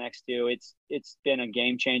Tecton X2. It's been a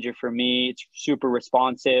game changer for me. It's super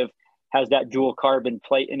responsive, has that dual carbon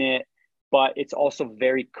plate in it, but it's also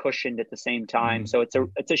very cushioned at the same time. So it's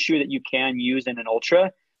a shoe that you can use in an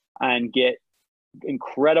ultra and get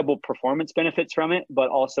incredible performance benefits from it, but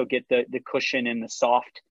also get the cushion and the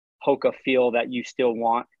soft Hoka feel that you still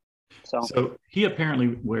want. So he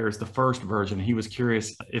apparently wears the first version. He was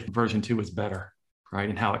curious if version 2 was better, right?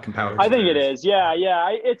 And how it compares. I think it is. Yeah.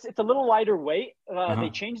 It's a little lighter weight. They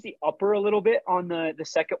changed the upper a little bit on the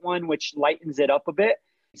second one, which lightens it up a bit.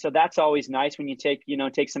 So that's always nice when you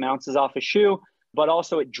take some ounces off a shoe, but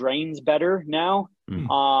also it drains better now.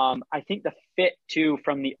 I think the fit too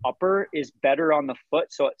from the upper is better on the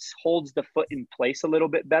foot. So it holds the foot in place a little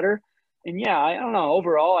bit better. And yeah, I don't know.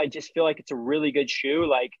 Overall, I just feel like it's a really good shoe.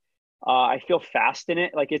 Like, I feel fast in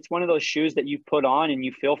it. Like, it's one of those shoes that you put on and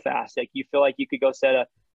you feel fast. Like, you feel like you could go set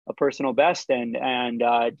a personal best and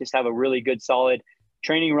just have a really good, solid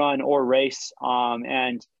training run or race.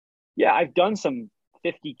 And yeah, I've done some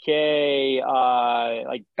 50K,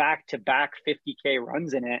 like back-to-back 50K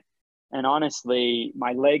runs in it. And honestly,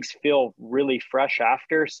 my legs feel really fresh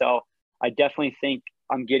after. So I definitely think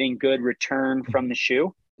I'm getting good return from the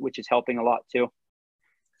shoe, which is helping a lot too.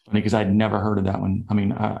 Funny, because I'd never heard of that one. I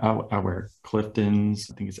mean, I wear Clifton's,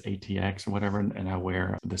 I think it's ATX or whatever, and I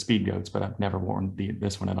wear the Speed Goats, but I've never worn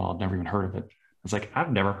this one at all. I've never even heard of it. I was like,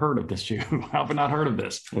 I've never heard of this shoe. How have I not heard of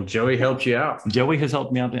this? Well, Joey helped you out. Joey has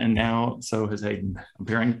helped me out, and now so has Hayden. I'm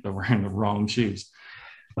wearing the wrong shoes.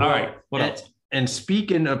 All right, what else? And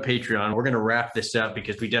speaking of Patreon, we're going to wrap this up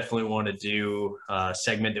because we definitely want to do a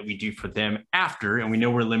segment that we do for them after, and we know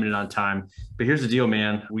we're limited on time. But here's the deal,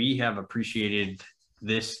 man. We have appreciated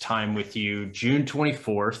this time with you. June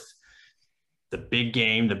 24th, the big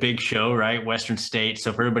game, the big show, right? Western States.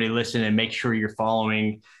 So for everybody listening, make sure you're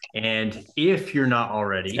following. And if you're not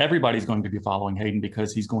already, everybody's going to be following Hayden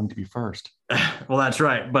because he's going to be first. Well, that's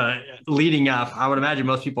right. But leading up, I would imagine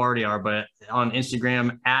most people already are, but on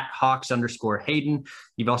Instagram at Hawks_Hayden.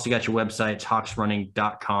 You've also got your website, it's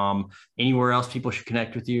hawksrunning.com. Anywhere else people should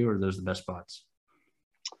connect with you, or those are the best spots?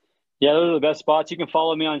 Yeah, those are the best spots. You can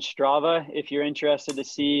follow me on Strava if you're interested to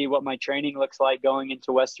see what my training looks like going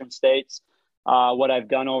into Western States, what I've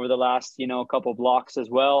done over the last, couple blocks as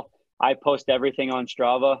well. I post everything on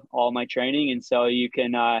Strava, all my training. And so you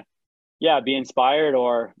can, be inspired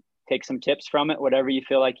or take some tips from it, whatever you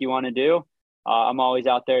feel like you want to do. I'm always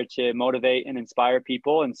out there to motivate and inspire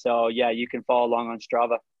people. And so, yeah, you can follow along on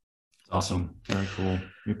Strava. Awesome. Very cool.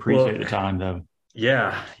 We appreciate the time though.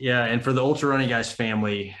 Yeah. And for the Ultra Running Guys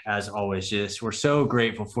family, as always, we're so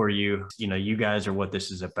grateful for you. You guys are what this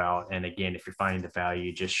is about. And again, if you're finding the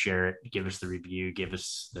value, just share it, give us the review, give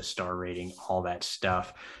us the star rating, all that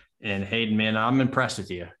stuff. And Hayden, man, I'm impressed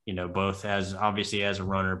with you, both as obviously as a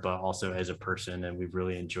runner, but also as a person. And we've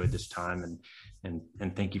really enjoyed this time and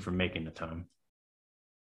thank you for making the time.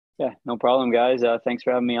 Yeah, no problem, guys. Thanks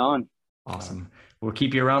for having me on. Awesome. We'll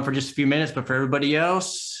keep you around for just a few minutes, but for everybody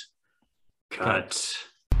else, cut.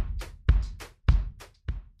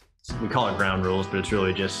 We call it ground rules, but it's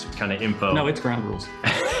really just kind of info. No, it's ground rules.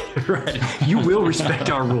 Right. You will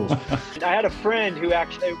respect our rules. I had a friend who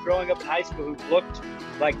actually, growing up in high school, who looked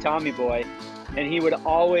like Tommy Boy, and he would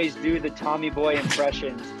always do the Tommy Boy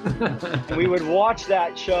impressions. And we would watch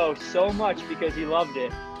that show so much because he loved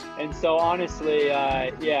it. And so honestly,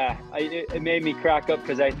 it made me crack up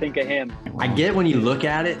because I think of him. I get when you look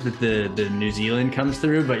at it that the New Zealand comes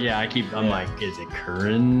through, but yeah, I'm like, is it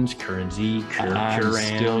Currens, Currency, I'm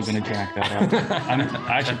still going to jack that up.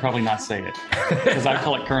 I should probably not say it because I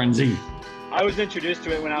call it Currency. I was introduced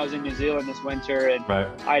to it when I was in New Zealand this winter, and right.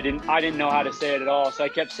 I didn't know how to say it at all. So I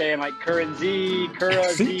kept saying like Currency,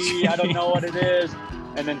 I don't know what it is.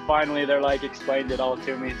 And then finally they're like explained it all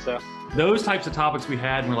to me. So those types of topics we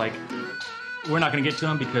had, and we're like, we're not going to get to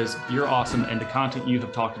them because you're awesome. And the content you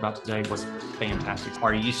have talked about today was fantastic.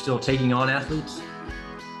 Are you still taking on athletes?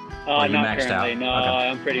 Not currently. No, okay.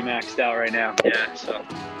 I'm pretty maxed out right now. Yeah.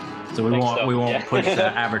 So we won't push the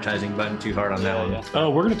advertising button too hard on that one. Yeah. Oh,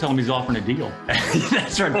 we're going to tell him he's offering a deal.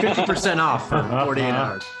 That's right. 50% off for 48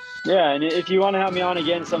 hours. Yeah. And if you want to have me on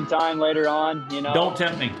again sometime later on, don't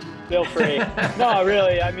tempt me. Feel free. No,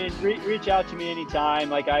 really. I mean, reach out to me anytime.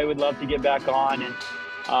 Like, I would love to get back on.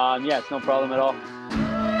 And it's no problem at all.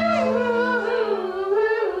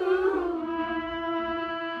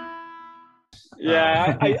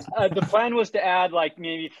 Yeah, the plan was to add like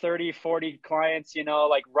maybe 30, 40 clients,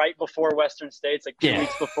 like right before Western States, like 2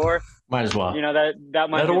 weeks before. Might as well. That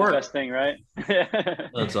might That'll be work. the best thing, right?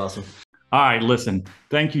 That's awesome. All right, listen,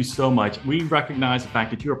 thank you so much. We recognize the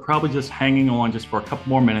fact that you are probably just hanging on just for a couple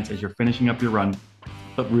more minutes as you're finishing up your run.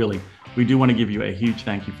 But really, we do want to give you a huge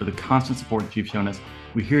thank you for the constant support that you've shown us.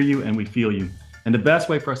 We hear you and we feel you. And the best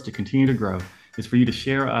way for us to continue to grow is for you to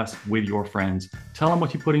share us with your friends. Tell them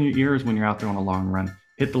what you put in your ears when you're out there on a long run.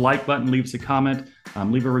 Hit the like button, leave us a comment,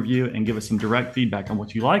 leave a review, and give us some direct feedback on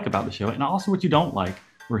what you like about the show and also what you don't like.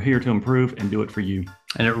 We're here to improve and do it for you.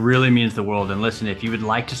 And it really means the world. And listen, if you would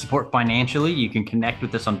like to support financially, you can connect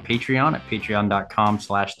with us on Patreon at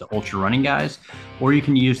patreon.com/theultrarunning guys, or you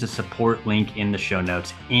can use the support link in the show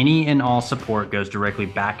notes. Any and all support goes directly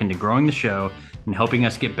back into growing the show and helping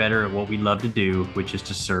us get better at what we love to do, which is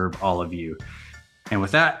to serve all of you. And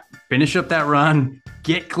with that, finish up that run,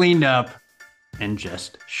 get cleaned up, and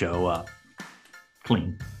just show up.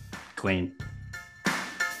 Clean. Clean.